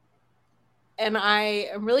 And I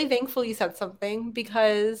am really thankful you said something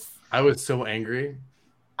because I was so angry.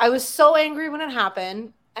 I was so angry when it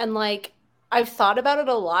happened. And like, I've thought about it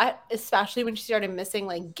a lot, especially when she started missing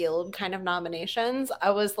like guild kind of nominations.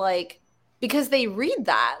 I was like, because they read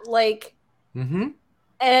that like,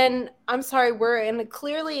 and I'm sorry, we're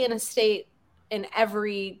clearly in a state in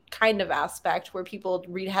every kind of aspect where people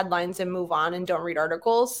read headlines and move on and don't read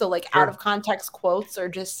articles. So like out of context quotes are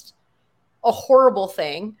just a horrible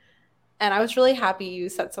thing. And I was really happy you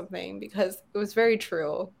said something because it was very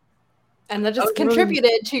true. And that just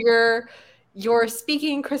contributed to your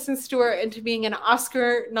speaking Kristen Stewart into being an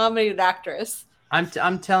Oscar-nominated actress.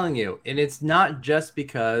 I'm telling you, and it's not just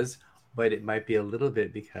because, but it might be a little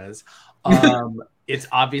bit because it's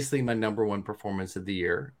obviously my number one performance of the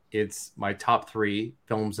year. It's my top 3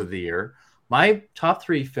 films of the year. My top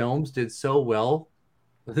 3 films did so well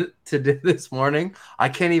today this morning. I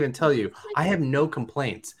can't even tell you. I have no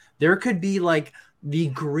complaints. There could be like the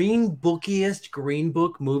Green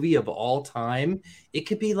Book movie of all time. It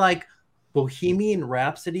could be like Bohemian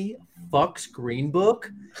Rhapsody fucks Green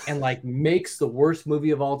Book and like makes the worst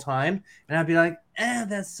movie of all time. And I'd be like,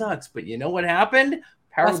 that sucks. But you know what happened?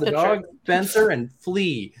 Power of the Dog, Spencer, and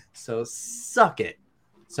Flea. So suck it.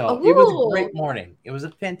 So it was a great morning. It was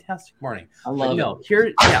a fantastic morning. I love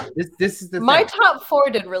it. This is the My thing. top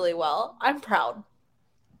 4 did really well. I'm proud.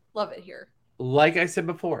 Love it here. Like I said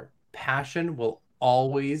before, passion will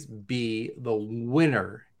always be the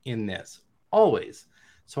winner in this. Always.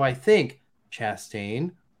 So I think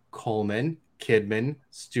Chastain, Coleman, Kidman,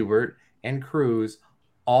 Stewart, and Cruz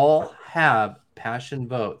all have passion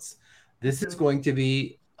votes. This is going to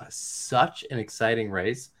be such an exciting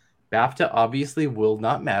race. BAFTA obviously will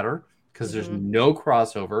not matter because there's no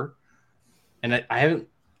crossover. And I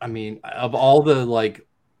mean, of all the like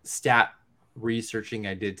stat researching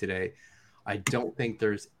I did today, I don't think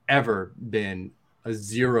there's ever been a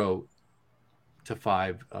 0 to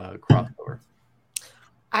 5 crossover.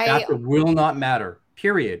 BAFTA will not matter.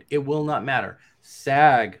 Period. It will not matter.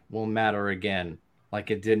 SAG will matter again, like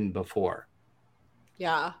it didn't before.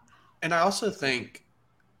 Yeah. And I also think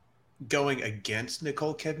going against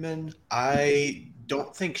Nicole Kidman, I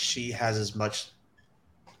don't think she has as much.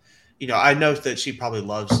 You know, I know that she probably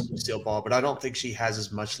loves Lucille Ball, but I don't think she has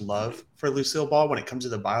as much love for Lucille Ball when it comes to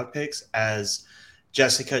the biopics as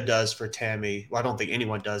Jessica does for Tammy. Well, I don't think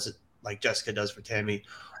anyone does it like Jessica does for Tammy,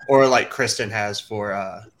 or like Kristen has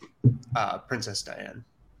for Princess Diane.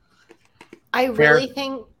 I really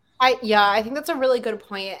think I think that's a really good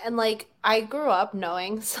point. And like I grew up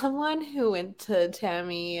knowing someone who went to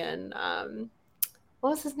Tammy and what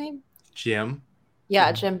was his name? Jim.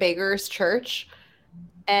 Yeah, Jim Baker's church.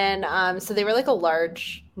 And so they were like a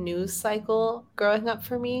large news cycle growing up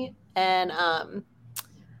for me. And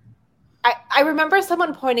I remember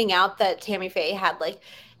someone pointing out that Tammy Faye had like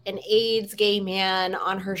an AIDS gay man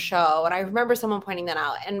on her show. And I remember someone pointing that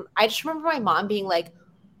out. And I just remember my mom being like,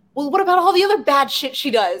 well, what about all the other bad shit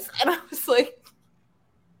she does? And I was like,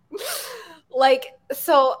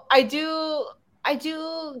 so I do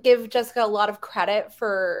give Jessica a lot of credit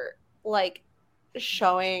for like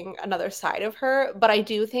showing another side of her. But I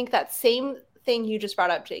do think that same thing you just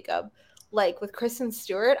brought up, Jacob, like with Kristen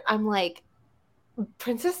Stewart, I'm like,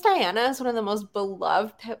 Princess Diana is one of the most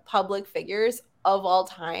beloved public figures of all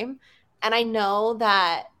time. And I know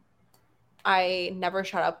that I never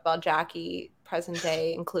shut up about Jackie, present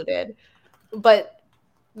day included, but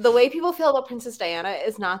the way people feel about Princess Diana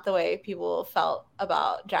is not the way people felt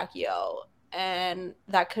about Jackie O. And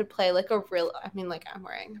that could play like a real, I mean, like I'm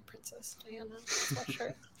wearing a Princess Diana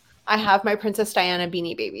sweatshirt. I have my Princess Diana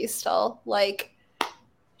Beanie Babies still. Like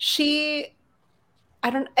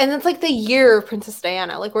and it's like the year of Princess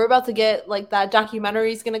Diana. Like we're about to get like that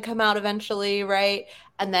documentary is going to come out eventually, right?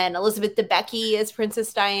 And then Elizabeth Debicki is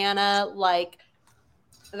Princess Diana. Like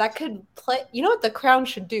that could play. You know what The Crown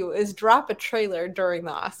should do is drop a trailer during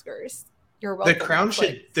the Oscars. You're welcome.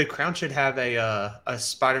 The Crown should have a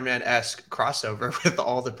Spider-Man-esque crossover with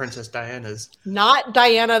all the Princess Dianas. Not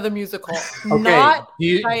Diana the musical. Not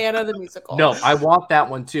Diana the musical. No, I want that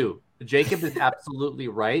one too. Jacob is absolutely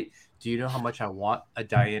right. Do you know how much I want a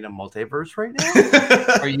Diana multiverse right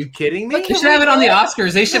now? Are you kidding me? They should have it on the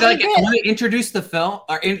Oscars. They should like introduce the film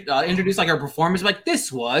or introduce like her performance. Like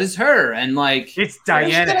this was her, and like it's Diana.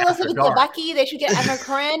 They should get Elizabeth Debicki. They should get Emma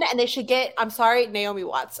Corrin, and they should get. I'm sorry, Naomi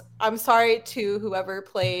Watts. I'm sorry to whoever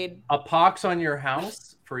played a pox on your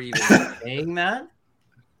house for even saying that.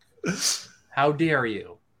 How dare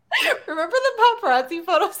you? Remember the paparazzi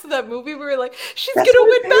photos of that movie where we were like, she's going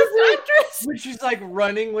to win Best Actress? When she's like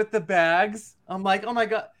running with the bags. I'm like, oh my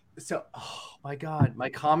God. So, oh my God. My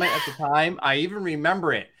comment at the time, I even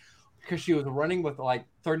remember it because she was running with like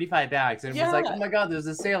 35 bags. And it was like, oh my God, there's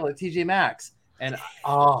a sale at TJ Maxx. And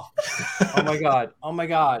oh my God. Oh my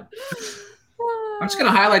God. I'm just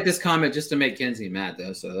going to highlight this comment just to make Kenzie mad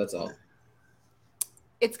though. So that's all.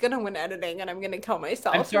 It's going to win editing and I'm going to kill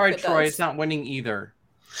myself. I'm sorry, Troy. It's not winning either.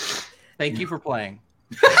 Thank you for playing.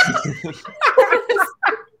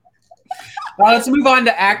 Let's move on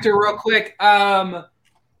to actor real quick.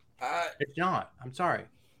 It's not. I'm sorry.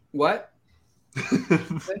 What?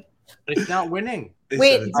 It's not winning.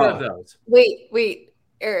 Wait,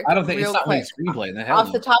 Eric. I don't think it's not winning screenplay. The hell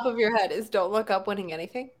off the top of your head, is Don't Look Up winning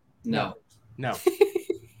anything? No.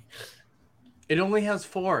 It only has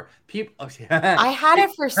 4 people. Oh, I had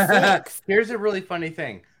it for 6. Here's a really funny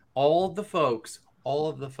thing. All of the folks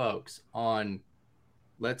on,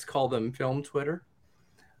 let's call them film Twitter,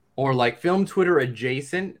 or like film Twitter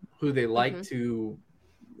adjacent, who they like to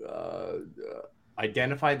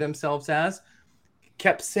identify themselves as,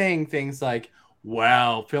 kept saying things like,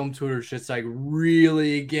 wow, film Twitter's just like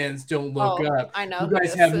really against Don't Look Up. I know. You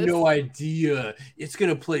guys have no idea. It's going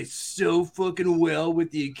to play so fucking well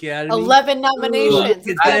with the Academy. 11 nominations.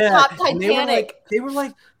 It's going to top Titanic. They were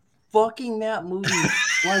like fucking that movie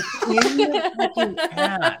like in the fucking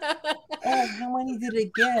ass. Oh, how many did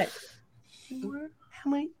it get? How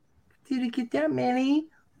many did it get? That many?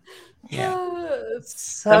 Yeah.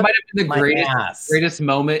 That might have been the greatest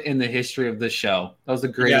moment in the history of the show. That was the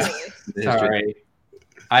greatest. Yeah. Sorry.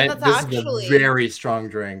 This is a very strong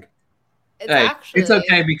drink. It's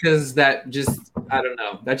okay because that just, I don't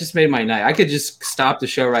know, that just made my night. I could just stop the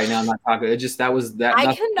show right now and not talk. It just, that was that.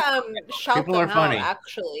 I can shout them out,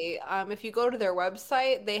 actually. If you go to their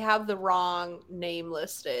website, they have the wrong name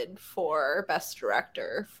listed for Best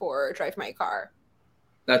Director for Drive My Car.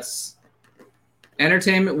 That's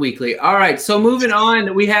Entertainment Weekly. All right, so moving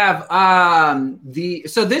on, we have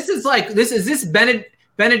so this is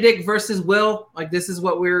Benedict versus Will? Like this is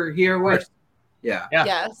what we're here with? Yeah.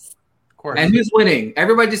 Yes. And who's winning?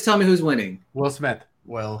 Everybody just tell me who's winning. Will Smith.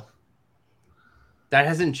 Will. That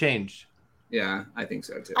hasn't changed. Yeah, I think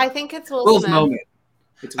so too. I think it's Will's Smith. moment.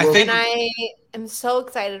 And I am so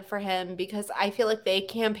excited for him because I feel like they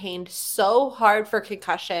campaigned so hard for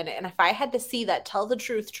Concussion. And if I had to see that Tell the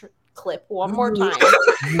Truth clip one more time.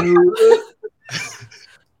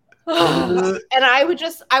 And I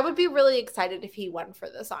would be really excited if he won for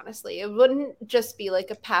this, honestly. It wouldn't just be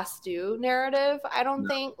like a past due narrative, I don't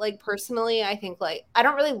think. Like, personally, I think, like, I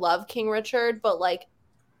don't really love King Richard, but, like,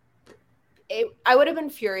 I would have been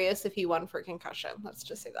furious if he won for Concussion. Let's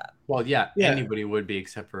just say that. Well, yeah. Anybody would be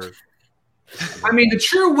except for... I mean, the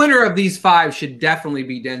true winner of these 5 should definitely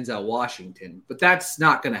be Denzel Washington, but that's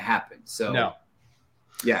not going to happen. So no.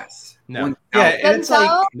 Yes. No. Yeah, and it's like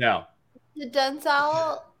Denzel, No. did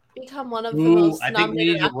Denzel become one of the Ooh, most I think we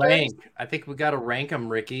nominated need to actors? rank. I think we got to rank them,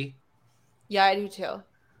 Ricky. Yeah, I do too.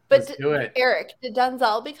 But Let's do it. Eric, did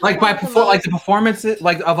Denzel become Like one by of the most? like the performances,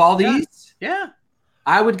 like of all Yeah. these, Yeah.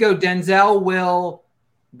 I would go Denzel, Will,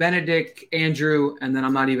 Benedict, Andrew, and then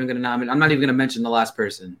I'm not even going to nominate. I'm not even going to mention the last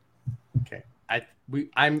person. Okay.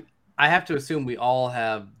 I have to assume we all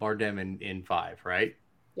have Bardem in 5, right?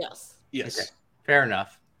 Yes. yes. Okay. Fair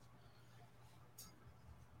enough.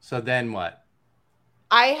 So then what?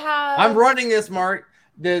 I have. I'm running this, Mark.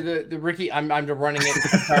 The Ricky. I'm running it.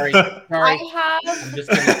 Sorry. I I'm have. just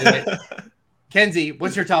gonna do it. Kenzie,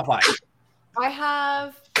 what's your top 5? I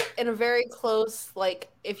have in a very close. Like,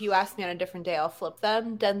 if you ask me on a different day, I'll flip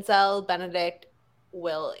them. Denzel, Benedict,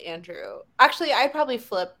 Will, Andrew. Actually, I'd probably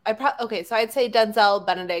flip. Okay, so I'd say Denzel,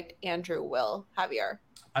 Benedict, Andrew, Will, Javier.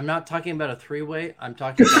 I'm not talking about a 3-way. I'm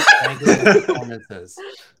talking about ranking the performances.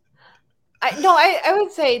 I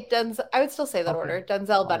would say Denzel. I would still say that Okay. order: Denzel,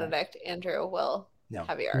 All right. Benedict, Andrew, Will, No,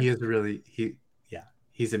 Javier. he is really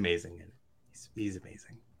he's amazing in it. He's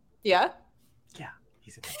amazing. Yeah, Yeah,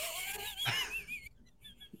 he's amazing.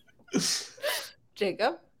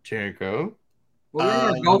 Jacob. Jericho. Well, we're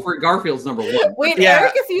going to go for Garfield's number 1. Wait, Yeah.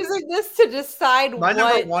 Eric is using this to decide My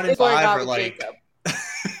number what 1 and is going 5 on are with like Jacob.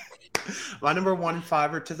 my number 1 and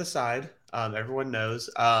 5 are to the side. Everyone knows.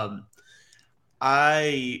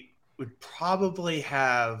 I would probably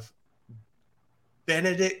have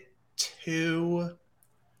Benedict 2,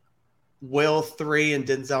 Will 3, and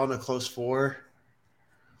Denzel in a close 4.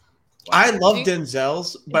 I love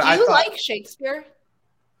Denzel's, but Do I you thought like Shakespeare?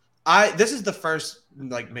 this is the first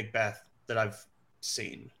like Macbeth that I've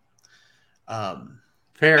seen.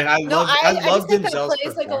 Fair. And I love just think that Denzel's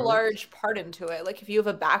plays like a performance. large part into it. Like if you have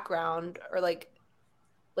a background or like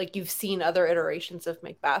you've seen other iterations of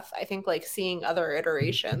Macbeth, I think like seeing other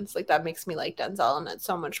iterations like that makes me like Denzel and it's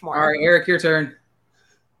so much more. All right, Eric, your turn.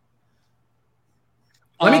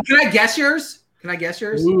 Can I guess yours? Can I guess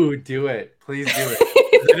yours? Ooh, do it. Please do it.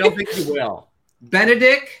 I don't think you will.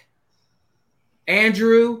 Benedict,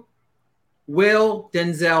 Andrew, Will,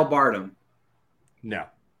 Denzel, Bardem. No.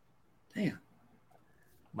 Damn.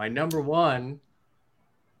 My number 1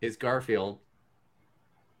 is Garfield.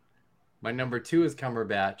 My number 2 is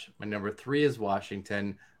Cumberbatch. My number 3 is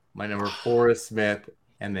Washington. My number 4 is Smith,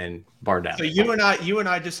 and then Bardem. So you and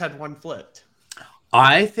I just had one flipped.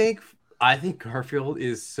 I think Garfield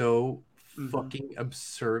is so fucking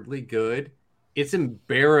absurdly good. It's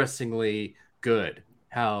embarrassingly good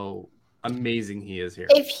how amazing he is here.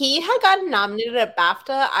 If he had gotten nominated at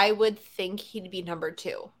BAFTA, I would think he'd be number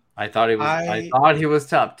 2. I thought he was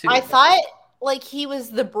top 2. I thought like he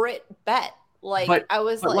was the Brit bet. Like But- I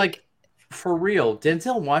was But like for real,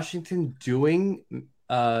 Denzel Washington doing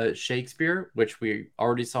Shakespeare, which we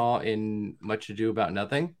already saw in Much Ado About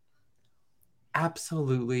Nothing,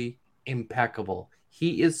 absolutely impeccable.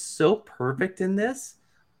 He is so perfect in this,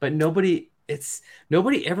 but nobody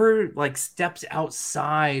ever like steps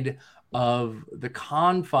outside of the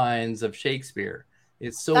confines of Shakespeare.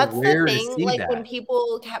 It's so that's rare the to thing. see Like that. when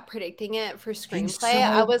people kept predicting it for screenplay, so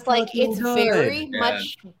I was like, fucking it's good. very Yeah.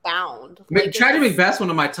 much bound. Like, Try to it's- Make Best one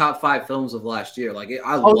of my top 5 films of last year. Like I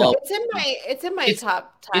Oh, no. love. It's in my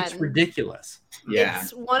top 10. It's ridiculous. Yeah,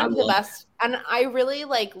 It's one I of the love best, and I really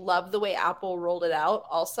like love the way Apple rolled it out.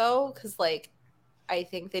 Also, because like I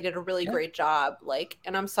think they did a really great job. Like,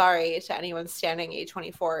 and I'm sorry to anyone standing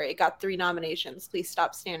A24. It got 3 nominations. Please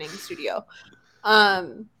stop standing, studio.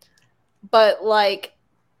 But like,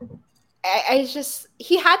 I just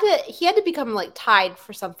he had to become like tied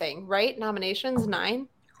for something, right? Nominations 9.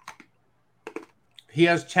 He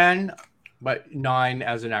has 10, but 9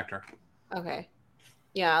 as an actor. Okay,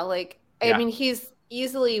 yeah, like Yeah. I mean, he's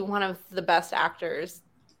easily one of the best actors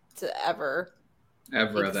to ever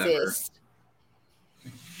exist.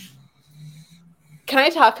 Can I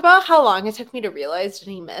talk about how long it took me to realize that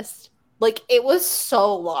he missed? Like it was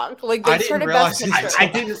so long. Like I they didn't started realize best he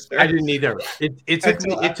picture. I didn't either.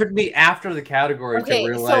 It took me after the category Okay, to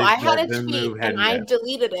realize so I had that a the tweet move hadn't and I been.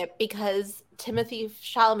 deleted it because Timothy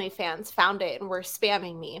Chalamet fans found it and were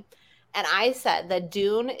spamming me. And I said that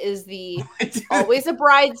Dune is the always a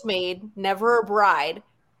bridesmaid, never a bride.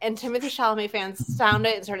 And Timothy Chalamet fans found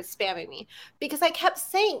it and started spamming me because I kept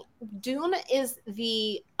saying Dune is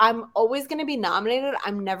I'm always going to be nominated.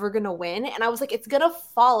 I'm never going to win. And I was like, it's going to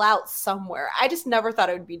fall out somewhere. I just never thought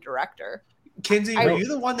it would be director. Kinsey, were you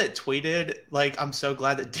the one that tweeted like, "I'm so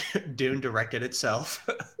glad that Dune directed itself"?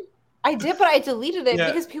 I did, but I deleted it Yeah.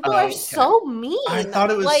 because people Oh, are okay. so mean. I thought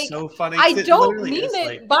it was like, so funny. I 'cause it don't literally mean is,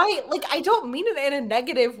 it I don't mean it in a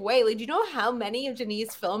negative way. Like, do you know how many of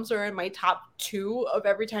Denis' films are in my top 2 of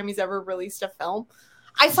every time he's ever released a film?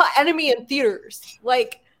 I saw Enemy in theaters.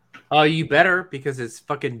 Like, Oh, you better, because it's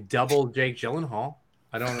fucking double Jake Gyllenhaal.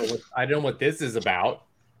 I don't know what this is about.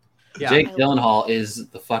 Yeah. Jake Gyllenhaal is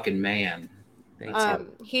the fucking man. Thank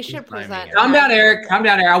you. he should He's my present. man. Calm down, Eric. Calm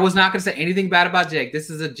down, Eric. I was not going to say anything bad about Jake. This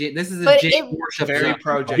is a But Jake it- worship. very zone.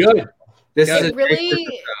 pro Jake. Good. This Yeah. is a It really, Jake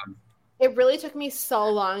worship zone. it really took me so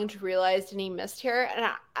long to realize Denis missed here, and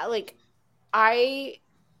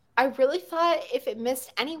I really thought if it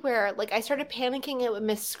missed anywhere, like, I started panicking it would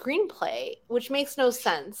miss screenplay, which makes no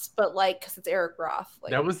sense. But like, because it's Eric Roth,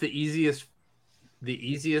 like, That was the easiest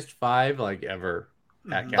 5 like ever.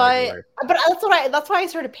 That Mhm. category. but that's why I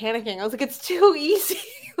started panicking. I was like, it's too easy.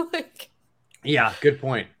 Yeah, good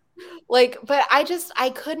point. But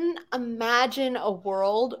I couldn't imagine a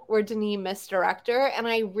world where Denis missed director, and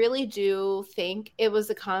I really do think it was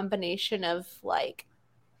a combination of like,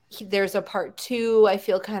 there's a part 2. I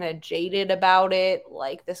feel kind of jaded about it.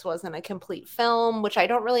 Like, this wasn't a complete film, which I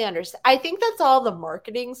don't really understand. I think that's all the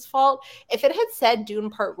marketing's fault. If it had said Dune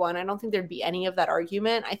Part 1, I don't think there'd be any of that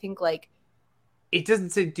argument. I think like, It doesn't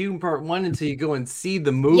say Dune Part 1 until you go and see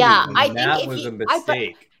the movie. Yeah, and I think that if was you- a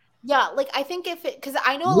mistake. yeah, like, I think if it, because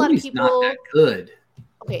I know The a lot of movie's people. not that good.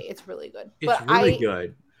 Okay, it's really good. It's but really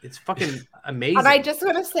good. It's fucking amazing. And I just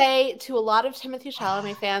want to say to a lot of Timothée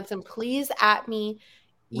Chalamet fans, and please at me,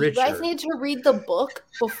 you guys Richard. need to read the book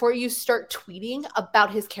before you start tweeting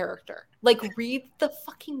about his character. Like, read the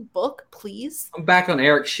fucking book, please. I'm back on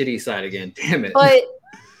Eric's shitty side again. Damn it.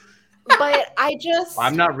 But I just,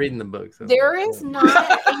 I'm not reading the book. So there is not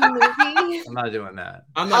a movie. I'm not doing that.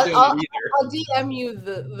 I'm not doing it either. I'll DM you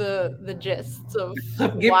the gist of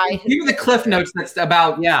Give why. me the cliff notes that's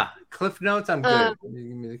about. Yeah, Cliff Notes. I'm good. Um, Give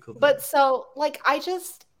me the Cliff But Notes. so, like,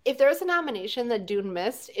 if there was a nomination that Dune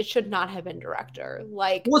missed, it should not have been director.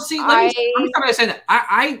 Like, Well, see, let me start by saying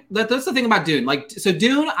that. That's the thing about Dune. Like, so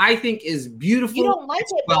Dune, I think, is beautiful. you don't like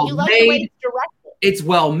it, but well you like the way made. it's directed. It's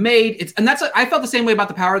well made. I felt the same way about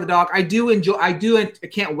The Power of the Dog. I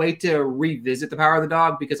can't wait to revisit The Power of the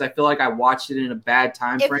Dog because I feel like I watched it in a bad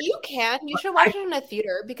time If frame. you can, you should watch it in a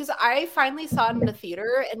theater, because I finally saw it in a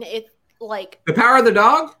theater, and it, like, The Power of the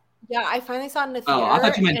Dog? yeah, I finally saw it in a theater. Oh, I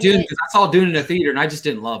thought you meant and Dune it- because I saw Dune in a theater and I just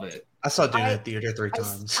didn't love it. I saw Dune I- in theater 3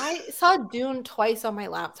 times. I saw Dune twice on my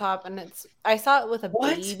laptop, and I saw it with a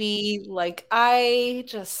What? baby. Like,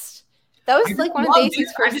 that was like one of loved Daisy's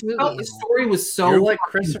it. I first just felt the movies. story was so You're like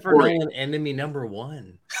fucking Christopher boring. Nolan, enemy number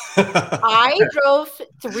 1. I drove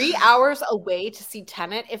 3 hours away to see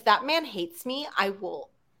Tenet. If that man hates me, I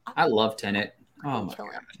will. I love Tenet. Oh my kill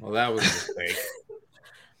him. Well, that was a mistake.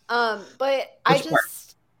 But Which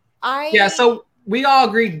part? Yeah, so we all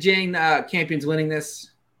agreed Jane Campion's winning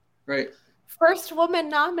this, right? first woman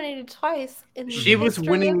nominated twice in the She was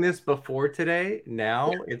history winning of- this before today.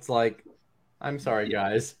 Now it's like, I'm sorry,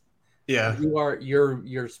 guys. Yeah.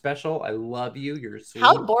 You're special. I love you. You're sweet.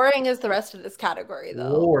 How boring is the rest of this category, though?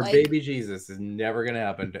 Lord, Like, baby Jesus is never gonna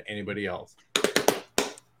happen to anybody else.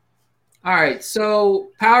 All right,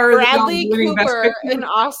 so Power Bradley of the Dog winning Best Cooper, Picture. an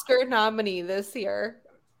Oscar nominee this year.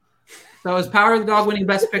 So is Power of the Dog winning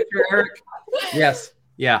Best Picture, Eric? Yes.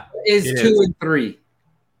 Yeah. Is It 2 is. and 3.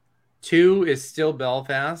 2 is still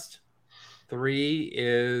Belfast. 3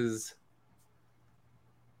 is.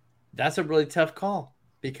 That's a really tough call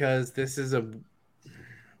because this is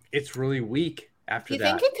it's really weak after Do you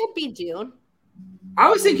that. think it could be Dune? I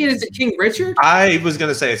was thinking, is it King Richard? I was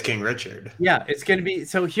gonna say it's King Richard. Yeah, it's gonna be.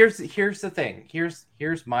 So here's the thing. Here's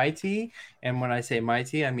my tea, and when I say my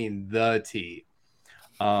tea, I mean the tea.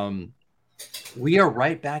 We are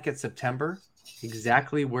right back at September,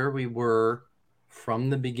 exactly where we were from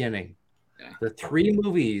the beginning. Yeah. The 3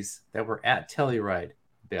 movies that were at Telluride: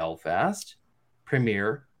 Belfast,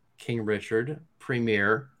 premiere; King Richard,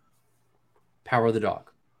 premiere; Power of the Dog.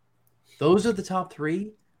 Those are the top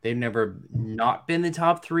 3. They've never not been the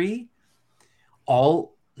top 3. I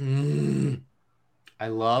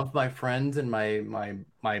love my friends and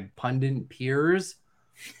my pundit peers,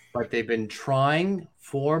 but they've been trying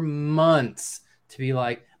for months to be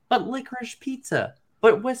like, but Licorice Pizza,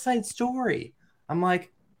 but West Side Story. I'm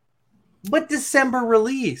like, but December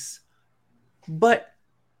release, but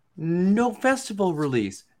no festival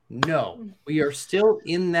release. No, we are still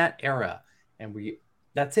in that era, and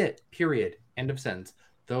that's it. Period. End of sentence.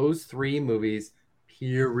 Those 3 movies.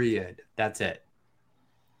 Period. That's it.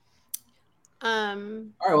 All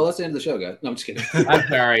right, well, that's the end of the show, guys. No, I'm just kidding. I'm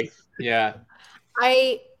sorry. Yeah.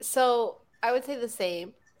 So I would say the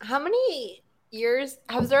same. How many years,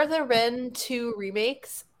 has there been 2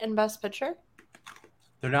 remakes in Best Picture?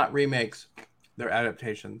 They're not remakes; they're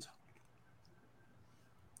adaptations.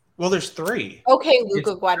 Well, there's 3. Okay, Luca It's true,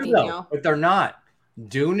 though, Guadagnino. but they're not.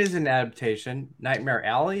 Dune is an adaptation. Nightmare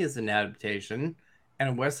Alley is an adaptation,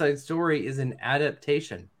 and West Side Story is an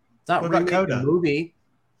adaptation. It's not What about remaking a Coda? movie;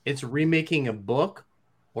 it's remaking a book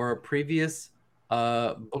or a previous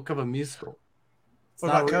book of a musical. It's What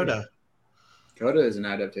not about a remake. Coda? Coda is an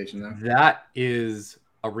adaptation, though. That is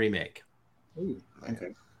a remake. Ooh,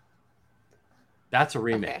 okay. That's a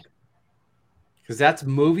remake Okay. because that's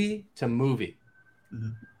movie to movie,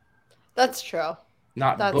 That's true.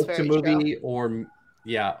 not That's book to very movie or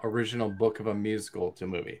original book of a musical to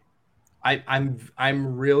movie.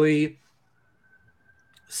 I'm really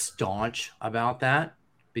staunch about that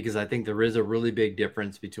because I think there is a really big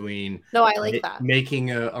difference between No, I like that.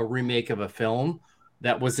 making a remake of a film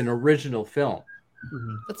that was an original film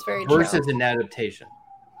That's very true. versus an adaptation,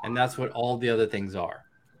 and that's what all the other things are.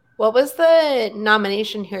 What was the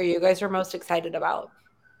nomination here you guys were most excited about?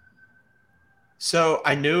 So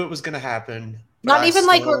I knew it was going to happen. but Not I even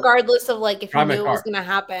like still- regardless of like if you Drive My knew it was Car. going to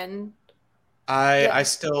happen. I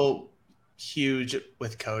still huge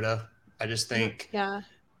with Coda. I just think Yeah.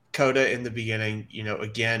 Coda in the beginning,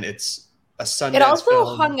 again, it's a Sundance It also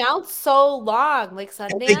film. hung out so long, like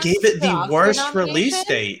And Sundance. they gave it the Oscar worst release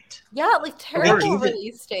nomination. date. Yeah, like terrible gave it-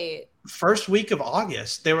 release date. First week of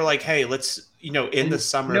August. They were like, hey, let's, in the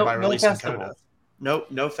summer by releasing Coda. festivals.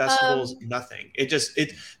 No festivals, nothing.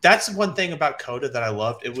 That's one thing about Coda that I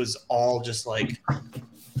loved. It was all just like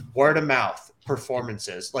word of mouth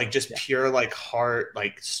performances, like just pure like heart,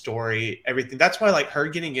 like story, everything. That's why like her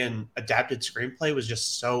getting in adapted screenplay was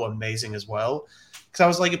just so amazing as well. Because I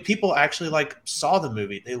was like, if people actually like saw the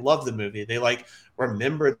movie, they loved the movie, they like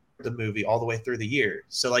remembered the movie all the way through the year.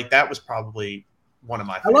 So like that was probably one of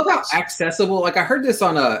my I love favorites. how accessible. Like I heard this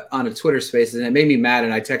on a Twitter Spaces, and it made me mad.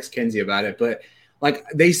 And I text Kenzie about it. But like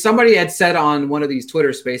somebody had said on one of these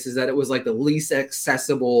Twitter Spaces that it was like the least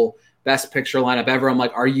accessible Best Picture lineup ever. I'm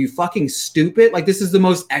like, are you fucking stupid? Like this is the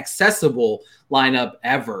most accessible lineup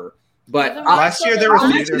ever. But Last year there was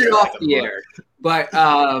I'll theaters mention it that off had the the air.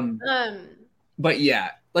 But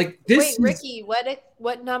yeah, like this. Wait, Ricky,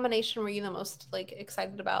 what nomination were you the most like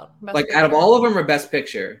excited about? Best Like out of Picture? all of them, or Best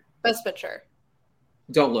Picture? Best Picture.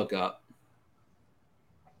 Don't Look Up.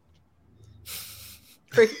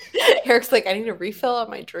 Eric's like, I need a refill on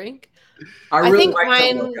my drink. I I really think like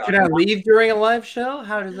Don't mine- Look Up. Can I leave during a live show?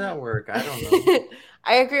 How does that work? I don't know.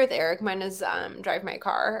 I agree with Eric. Mine is Drive My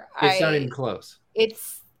Car. It's not even close.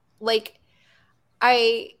 It's like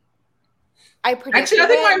I predicted Actually, I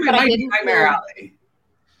think it, mine but I might be didn't Nightmare feel- Alley.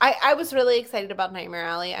 I was really excited about Nightmare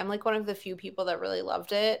Alley. I'm like one of the few people that really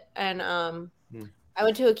loved it. And I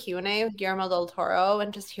went to a Q&A with Guillermo del Toro,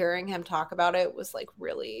 and just hearing him talk about it was like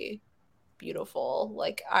really beautiful.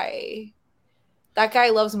 Like that guy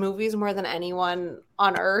loves movies more than anyone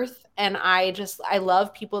on earth, and I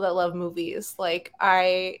love people that love movies. Like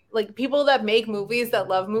people that make movies that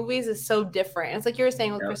love movies is so different. It's like you were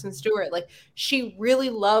saying with Yeah. Kristen Stewart, like she really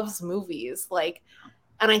loves movies. Like,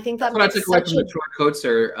 and I think That's that what I makes took away such from a the Troy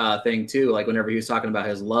Coates thing too. Like whenever he was talking about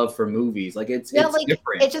his love for movies, like it's like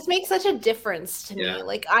different. it just makes such a difference to Yeah. me.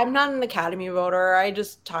 Like I'm not an Academy voter. I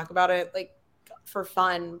just talk about it like for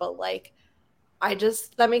fun, but like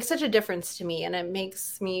that makes such a difference to me, and it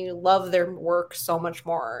makes me love their work so much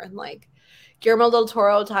more. And like Guillermo del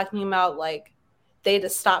Toro talking about like they had to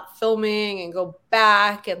stop filming and go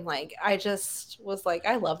back, and like I just was like,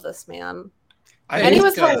 I love this man. And he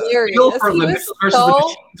was hilarious. Phil from He the was Mitchell versus the so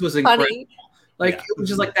Machines was incredible. funny. Like Yeah. it was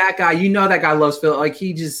just like that guy. That guy loves Phil. Like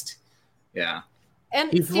he just, yeah.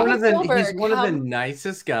 And He's Steven one of the Spielberg,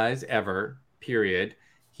 nicest guys ever. Period.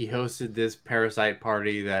 He hosted this Parasite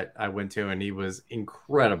party that I went to, and he was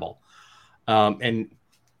incredible, and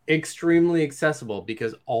extremely accessible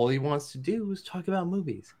because all he wants to do is talk about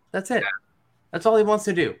movies. That's it. That's all he wants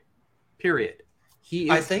to do. Period.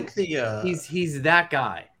 I think he's that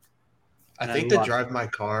guy. I And think I the love Drive My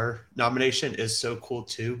Car nomination is so cool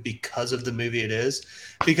too because of the movie it is.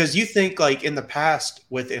 Because you think like in the past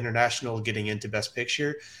with international getting into Best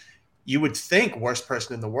Picture, you would think Worst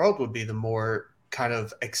Person in the World would be the more kind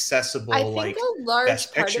of accessible. I think like a large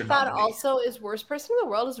Best part Picture of that nominee. also is Worst Person in the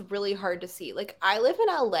World is really hard to see. Like I live in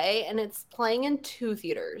LA, and it's playing in 2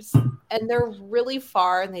 theaters, and they're really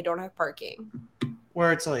far, and they don't have parking.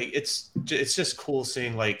 where it's like it's just cool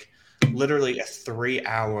seeing like literally a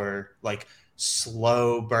 3-hour like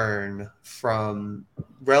slow burn from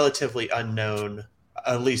relatively unknown,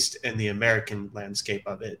 at least in the American landscape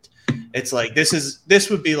of it. It's like this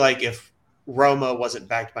would be like if Roma wasn't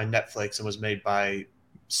backed by Netflix and was made by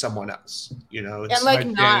someone else. You know, And like like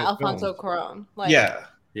not James Alfonso Films. Cuarón. Like, yeah.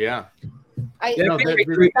 Yeah. I, Yeah, No,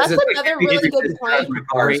 that's another really good point.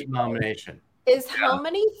 Great nomination. Is how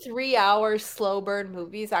many 3-hour slow burn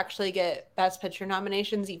movies actually get Best Picture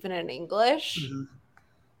nominations, even in English? Mhm.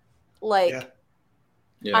 Like,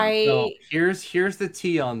 Yeah. So here's the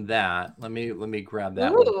tea on that. Let me grab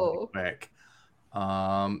that one really quick.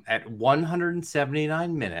 At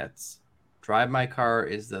 179 minutes, Drive My Car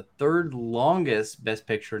is the third longest Best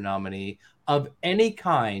Picture nominee of any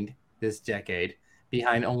kind this decade,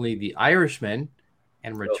 behind only The Irishman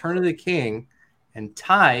and Return of the King, and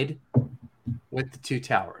tied with The Two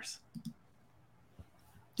Towers.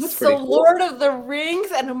 That's so pretty cool. Lord of the Rings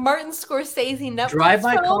and a Martin Scorsese Netflix Drive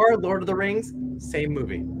My film? Car, Lord of the Rings, same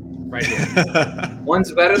movie, right here.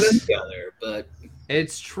 One's better than the other, but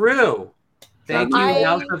It's true. Thank you, I-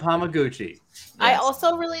 House of Hamaguchi. I yes.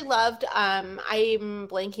 also really loved I'm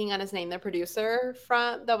blanking on his name, the producer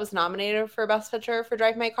that was nominated for Best Picture for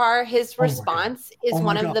Drive My Car. His Oh my response is Oh my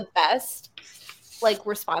one of God. the best like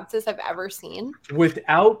responses I've ever seen.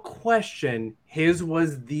 Without question, his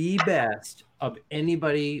was the best of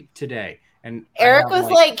anybody today. And I Eric have,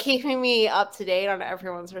 was like keeping me up to date on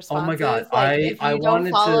everyone's responses. Oh my God, Like, if you I don't wanted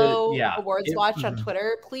to- follow yeah, Awards it- Watch on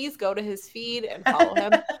Twitter, please go to his feed and follow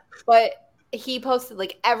him. But he posted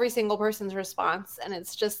like every single person's response, and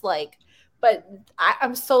it's just like, but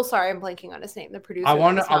I'm so sorry, I'm blanking on his name. The producer. I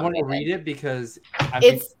want that was to nominated. read it because I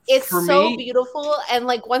think It's for so me- beautiful, and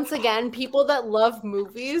like once again, people that love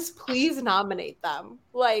movies, please nominate them.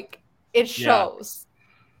 Like it Yeah. shows.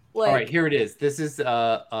 Like, All right, here it is. This is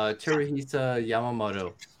Teruhisa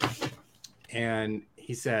Yamamoto. And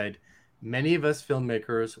he said, many of us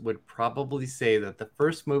filmmakers would probably say that the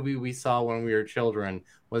first movie we saw when we were children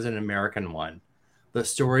was an American one. The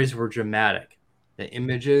stories were dramatic. The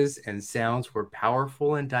images and sounds were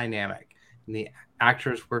powerful and dynamic, and the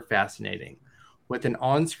actors were fascinating. With an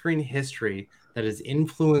on-screen history that has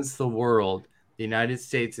influenced the world, the United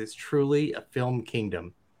States is truly a film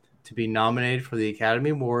kingdom. To be nominated for the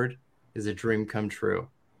Academy Award is a dream come true.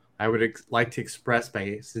 I would like to express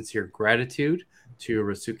my sincere gratitude to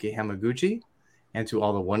Ryusuke Hamaguchi and to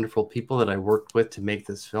all the wonderful people that I worked with to make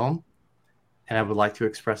this film. And I would like to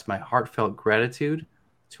express my heartfelt gratitude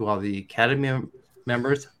to all the Academy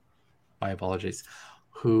members, my apologies,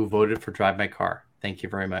 who voted for Drive My Car. Thank you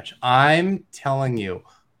very much. I'm telling you,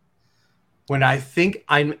 when I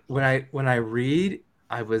read,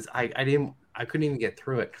 I couldn't even get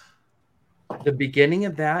through it. The beginning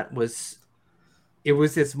of that was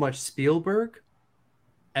as much Spielberg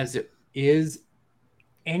as it is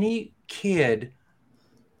any kid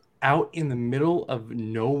out in the middle of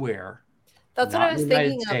nowhere. that's what not I was in the United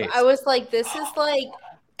thinking of. States. I was like, this is like It was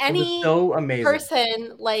any so amazing.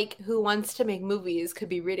 person like who wants to make movies could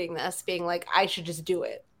be reading this, being like, I should just do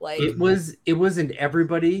it. Like It wasn't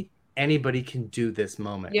anybody can do this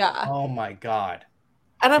moment. Yeah. Oh my God.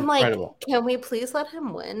 and I'm incredible. like, can we please let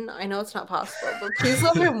him win? I know it's not possible, but please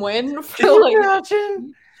let him win Can for you like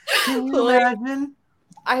imagine? Can you Like- imagine?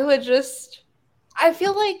 I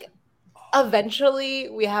feel like eventually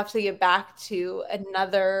we have to get back to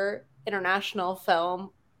another international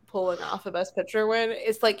film pulling off a Best Picture win.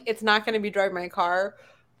 It's like, it's not going to be Drive My Car,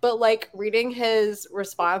 but like reading his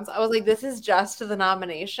response, I was like, this is just the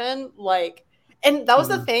nomination. Like, and that was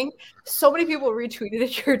the thing. So many people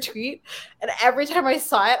retweeted your tweet, and every time I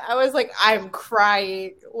saw it, I was like, I'm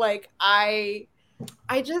crying. Like, I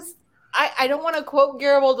don't want to quote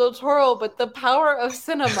Guillermo del Toro, but the power of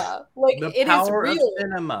cinema, like The it is power of real.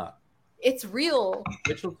 cinema. It's real.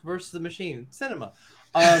 Mitchell versus the Machine, cinema.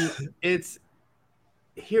 It's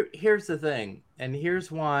here's the thing, and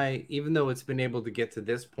here's why, even though it's been able to get to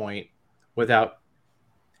this point without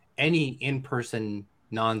any in-person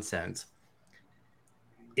nonsense,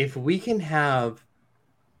 if we can have,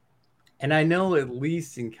 and I know at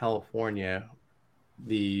least in California,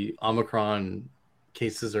 the Omicron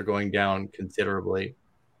cases are going down considerably,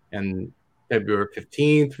 and February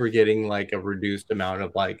 15th, we're getting like a reduced amount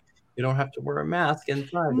of like, you don't have to wear a mask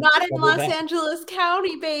inside. Not in Los Angeles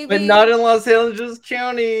County, baby. But not in Los Angeles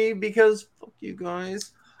County, because fuck you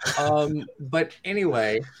guys. But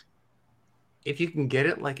anyway, if you can get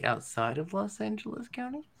it like outside of Los Angeles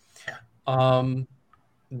County,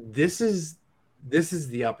 this is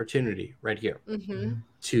the opportunity right here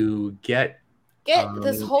to get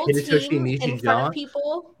this whole Hidetoshi team in front Nishijima. of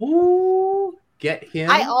people. Ooh, get him.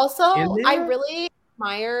 I really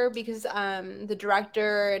admire, because the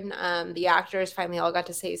director and the actors finally all got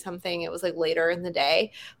to say something. It was like later in the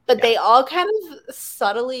day, but they all kind of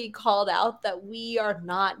subtly called out that we are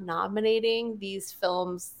not nominating these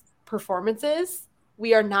films' performances.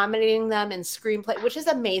 we are nominating them in screenplay, which is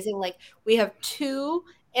amazing. Like we have 2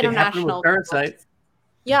 international with Parasite.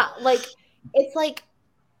 Yeah, like it's like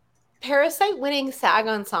Parasite winning SAG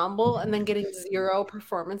Ensemble and then getting 0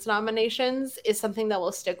 performance nominations is something that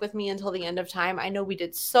will stick with me until the end of time. I know we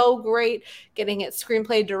did so great getting it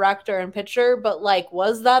screenplay, director, and picture, but like,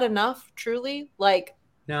 was that enough? Truly, like,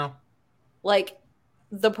 No. Like,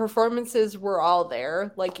 the performances were all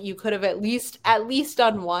there. Like, you could have at least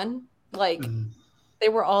done one. Like, they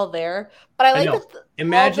were all there. But I like that.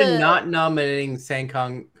 Imagine not nominating Sang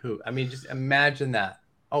Kang Ho. I mean, just imagine that.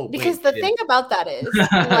 Oh, because the thing about that is,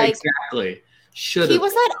 like, exactly. He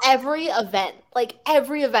was at every event. Like, I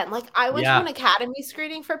went to an Academy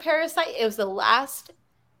screening for Parasite. It was the last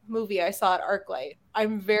movie I saw at ArcLight.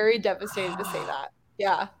 I'm very devastated to say that.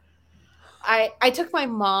 Yeah. I took my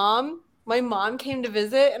mom. My mom came to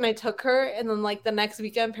visit, and I took her. And then, like, the next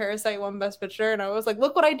weekend, Parasite won Best Picture. And I was like,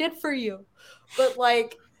 look what I did for you. But,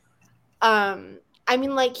 like, I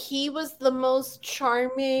mean, like, he was the most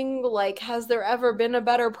charming, like, has there ever been a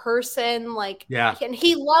better person? Like, and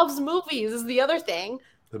he loves movies is the other thing.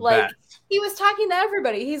 He was talking to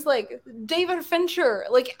everybody. He's like, David Fincher.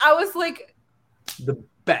 Like, I was like, the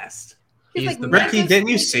best. He's like, Ricky, didn't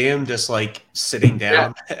you see him just, like, sitting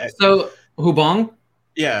down? Yeah. So, Hubong?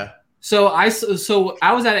 Yeah. So I was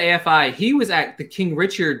at AFI. He was at the King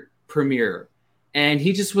Richard premiere. And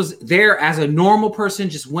he just was there as a normal person,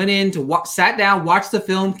 just went in to sat down, watched the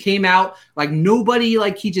film, came out. Like, nobody,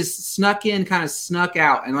 like, he just snuck in, kind of snuck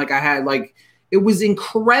out. And, like, I had, like, it was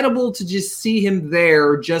incredible to just see him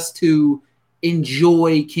there just to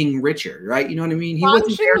enjoy King Richard, right? You know what I mean? Bong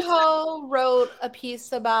Joon-ho wrote a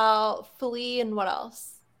piece about Flea and what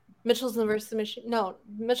else? Mitchell's vs. Machine. No,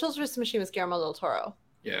 Mitchell's vs. Machine was Guillermo del Toro.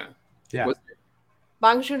 Yeah.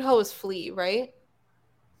 Bong Joon-ho was Flea, right?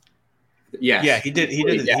 Yeah, he did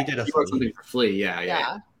a something for Flea.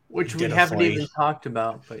 Yeah. Which we haven't even talked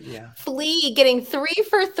about, but yeah. Flea getting 3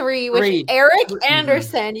 for 3, which Eric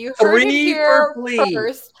Anderson, you heard it here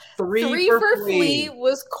first. 3 for Flea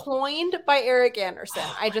was coined by Eric Anderson.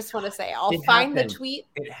 I just want to say, I'll find the tweet.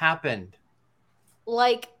 It happened.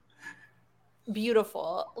 Like,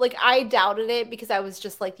 beautiful. Like, I doubted it because I was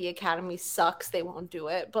just like, the Academy sucks. They won't do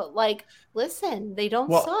it. But, like, listen, they don't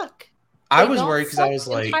suck. I was worried because I was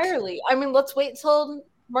like, entirely. I mean, let's wait till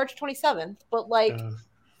March 27th. But like,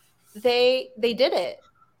 they did it.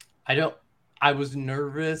 I was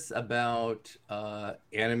nervous about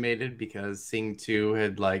animated because Sing 2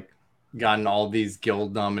 had like gotten all these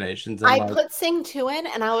guild nominations. I put Sing 2 in,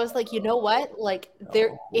 and I was like, you know what? Like,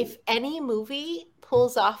 if any movie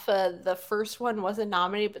pulls off the first one wasn't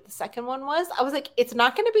nominated, but the second one was, I was like, it's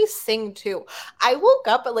not going to be Sing 2. I woke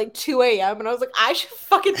up at like 2 a.m. and I was like, I should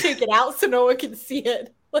fucking take it out so no one can see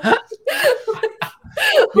it.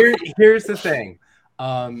 Here's the thing.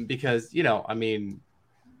 Because, you know, I mean,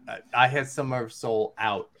 I had Summer of Soul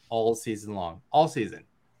out all season long, all season.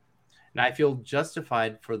 And I feel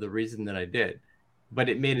justified for the reason that I did. But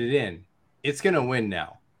it made it in. It's going to win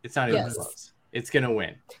now. It's not even close. It's gonna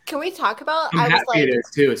win. Can we talk about? I was like,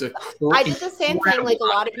 too. It's I did the same thing like a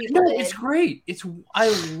lot of people did. It's great. I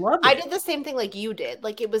love it. I did the same thing like you did.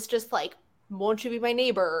 Like, it was just like, Won't You Be My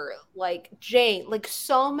Neighbor? Like, Jane. Like,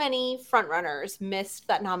 so many frontrunners missed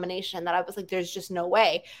that nomination that I was like, there's just no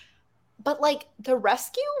way. But like, The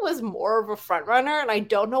Rescue was more of a frontrunner, and I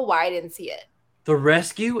don't know why I didn't see it. The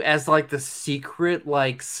Rescue as like the secret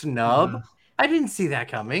like snub. I didn't see that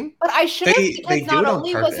coming. But I should have, because not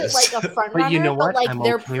only was it like a front runner, but you know what? But like I'm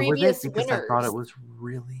their okay previous with it because winners. I thought it was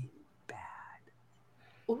really bad.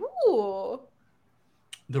 Ooh.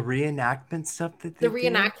 The reenactment stuff that they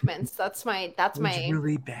reenactments. That's my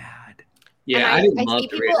really bad. Yeah, I see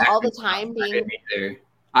people all the time being.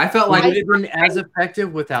 I felt like it would have been as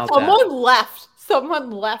effective without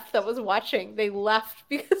Someone left that was watching. They left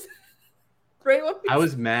because I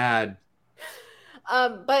was mad.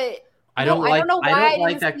 But I don't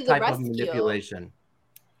like that type of manipulation.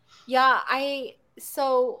 Yeah, I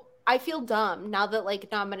feel dumb now that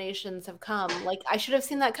like nominations have come. Like, I should have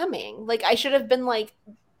seen that coming. Like, I should have been like,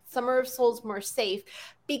 Summer of Soul's more safe,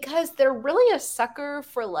 because they're really a sucker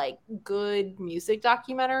for like good music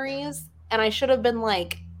documentaries. And I should have been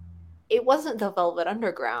like, it wasn't The Velvet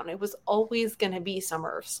Underground. It was always going to be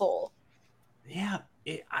Summer of Soul. Yeah,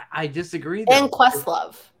 I disagree. And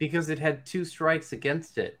Questlove, because it had 2 strikes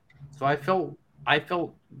against it. So I felt. I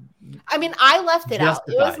mean, I left it out.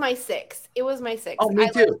 It was my 6. Oh, me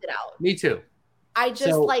too. Left it out. Me too. I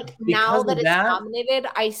just like, now that it's nominated,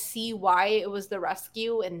 I see why it was The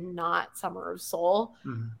Rescue and not Summer of Soul.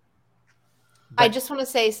 Mm-hmm. I just want to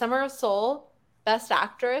say, Summer of Soul, Best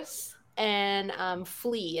Actress, and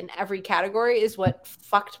Flea in every category is what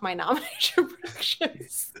fucked my nomination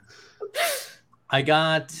predictions. I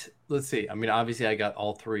got, let's see. I mean, obviously, I got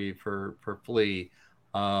all three for Flea.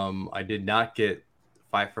 I did not get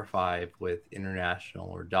 5 for 5 with international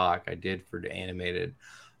or doc. I did for the animated.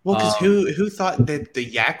 Well, because who thought that the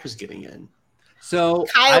Yak was getting in? So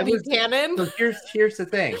Kyle Buchanan. So here's the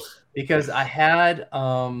thing, because I had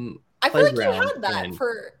I feel like you had that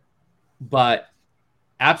for. But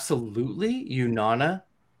absolutely, Lunana,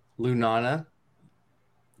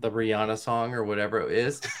 the Rihanna song or whatever it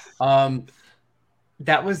is.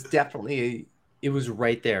 That was definitely, it was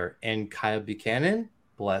right there. And Kyle Buchanan,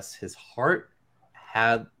 bless his heart,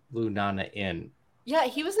 had Lunana in. Yeah,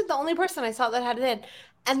 he wasn't the only person I saw that had it in.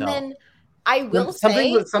 And then I will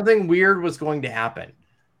say something weird was going to happen.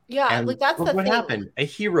 Yeah, and like that's the thing. What happened? A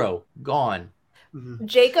hero gone. Mm-hmm.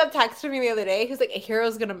 Jacob texted me the other day. He's like, "A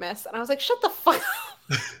hero's gonna miss," and I was like, "Shut the fuck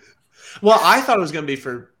up." Well, I thought it was gonna be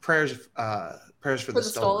for prayers for the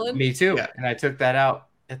stolen. Me too. Yeah. And I took that out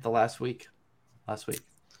at the last week.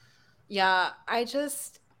 Yeah,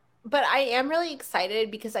 but I am really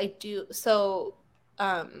excited because I do so.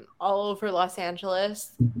 All over Los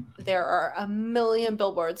Angeles, there are 1 million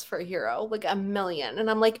billboards for a hero, like 1 million. And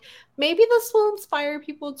I'm like, maybe this will inspire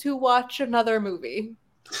people to watch another movie.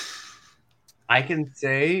 I can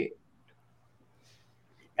say,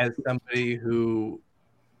 as somebody who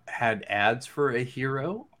had ads for a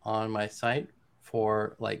hero on my site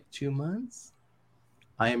for like 2 months,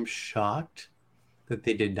 I am shocked that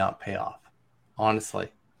they did not pay off, honestly.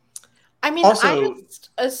 I mean, also, I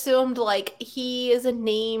just assumed like he is a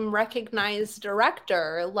name recognized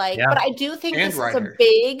director, like, but I do think this is a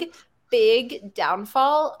big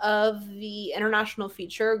downfall of the international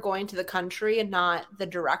feature going to the country and not the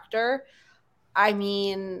director. I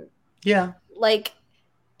mean, like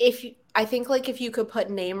I think if you could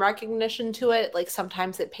put name recognition to it, like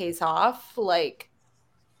sometimes it pays off. Like,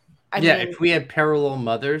 I mean, if we had Parallel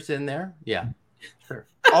Mothers in there, sure.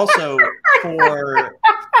 Also for.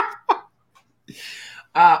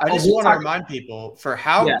 I just want to remind people for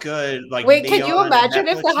how good. Like, wait, can you imagine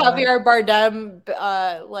if the Javier Bardem,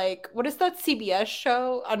 like, what is that CBS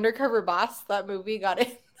show, Undercover Boss? That movie got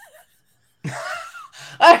in.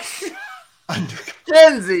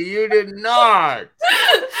 Kenzie, you did not.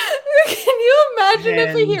 Can you imagine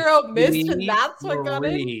if a hero missed and that's what got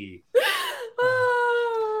in?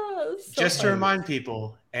 Just to remind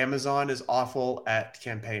people, Amazon is awful at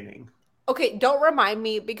campaigning. Okay, don't remind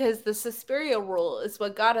me because the Suspiria rule is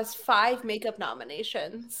what got us 5 makeup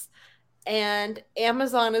nominations. And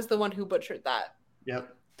Amazon is the one who butchered that.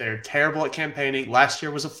 Yep. They're terrible at campaigning. Last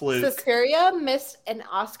year was a fluke. Suspiria missed an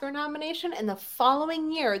Oscar nomination, and the following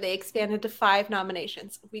year they expanded to 5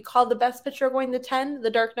 nominations. We called the Best Picture going to 10, the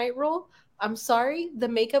Dark Knight rule. I'm sorry, the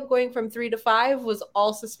makeup going from 3 to 5 was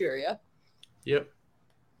all Suspiria. Yep.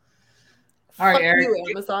 All right, Eric. You,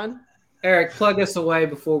 Amazon. Eric, plug us away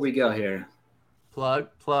before we go here. Plug.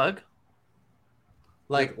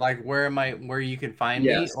 Like where you can find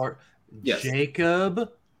me or Jacob.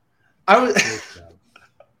 Jacob.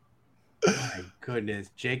 My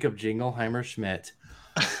goodness, Jacob Jingleheimer Schmidt.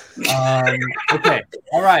 Okay.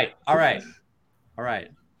 All right. I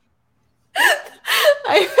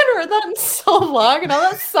haven't heard that in so long, and all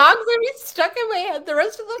that song's gonna be stuck in my head the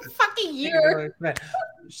rest of the fucking year.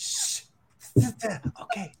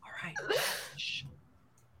 Okay.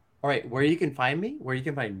 All right. Where you can find me? Where you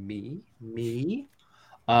can find me?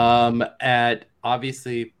 At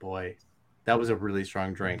obviously, boy, that was a really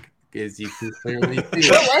strong drink. As you can clearly see.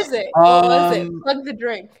 What was it? Plug the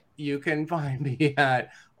drink. You can find me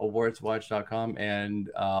at awardswatch.com and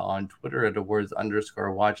on Twitter at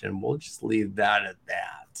awards_watch, and we'll just leave that at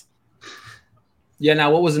that. Yeah.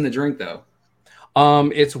 Now, what was in the drink though?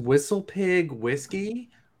 It's Whistle Pig whiskey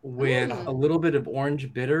with a little bit of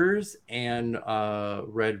orange bitters and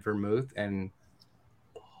red vermouth. And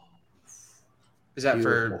is that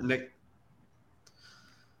beautiful. For Nick?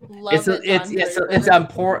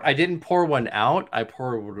 I didn't pour one out. I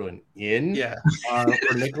poured one in. Yeah.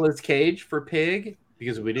 For Nicolas Cage for Pig,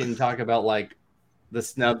 because we didn't talk about like the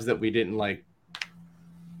snubs that we didn't like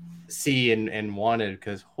see and wanted.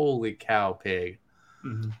 Because holy cow, Pig.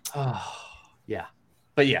 Mm-hmm. Oh, yeah.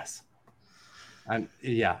 But yes.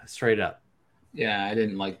 Straight up. Yeah, I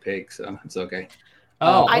didn't like Pig, so it's okay.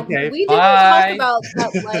 Oh, okay. We didn't talk about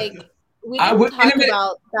that. Like, we didn't talk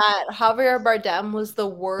about that. Javier Bardem was the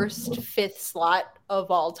worst 5th slot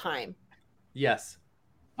of all time. Yes.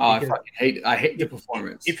 Oh, I hate the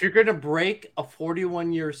performance. If you're gonna break a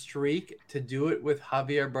 41-year streak to do it with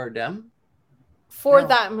Javier Bardem for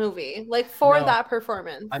that movie, like that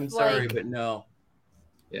performance, I'm sorry, but no.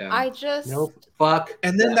 Yeah. I just Nope. Fuck.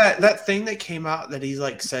 And then that thing that came out that he's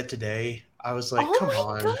like said today, I was like, oh come my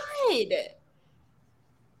on. god.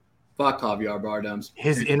 Fuck Javier Bardem's.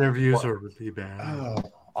 His interviews are really bad. Oh,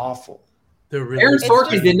 awful. They're really Aaron It's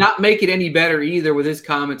Sorkin just- did not make it any better either with his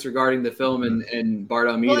comments regarding the film and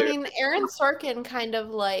Bardem Well, either. I mean, Aaron Sorkin kind of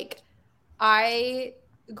like, I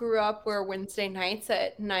grew up where Wednesday nights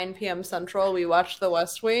at 9 p.m. Central, we watched The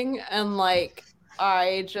West Wing, and like,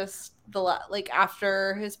 I just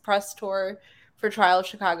after his press tour for Trial of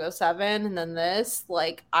Chicago 7, and then this,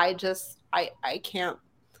 like, I can't.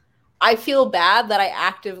 I feel bad that I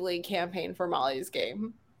actively campaign for Molly's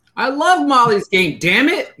Game. I love Molly's Game, damn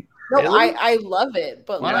it. No, Really? I love it,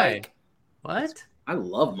 but Why? like, What? I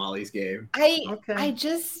love Molly's Game.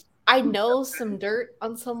 I know some dirt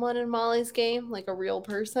on someone in Molly's Game, like a real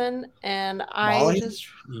person, and Molly?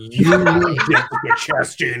 You leave Jessica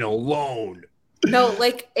Chastain alone. no,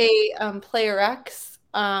 like a player X.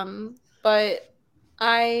 But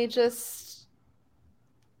I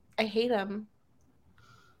hate him.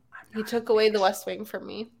 He took away the West Wing from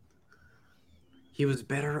me. He was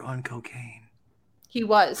better on cocaine. He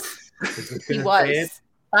was. He He was.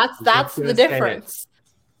 That's the gonna say it. difference.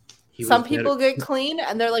 Some people get clean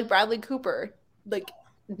and they're like Bradley Cooper, like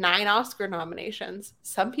 9 Oscar nominations.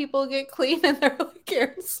 Some people get clean and they're like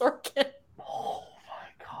Aaron Sorkin.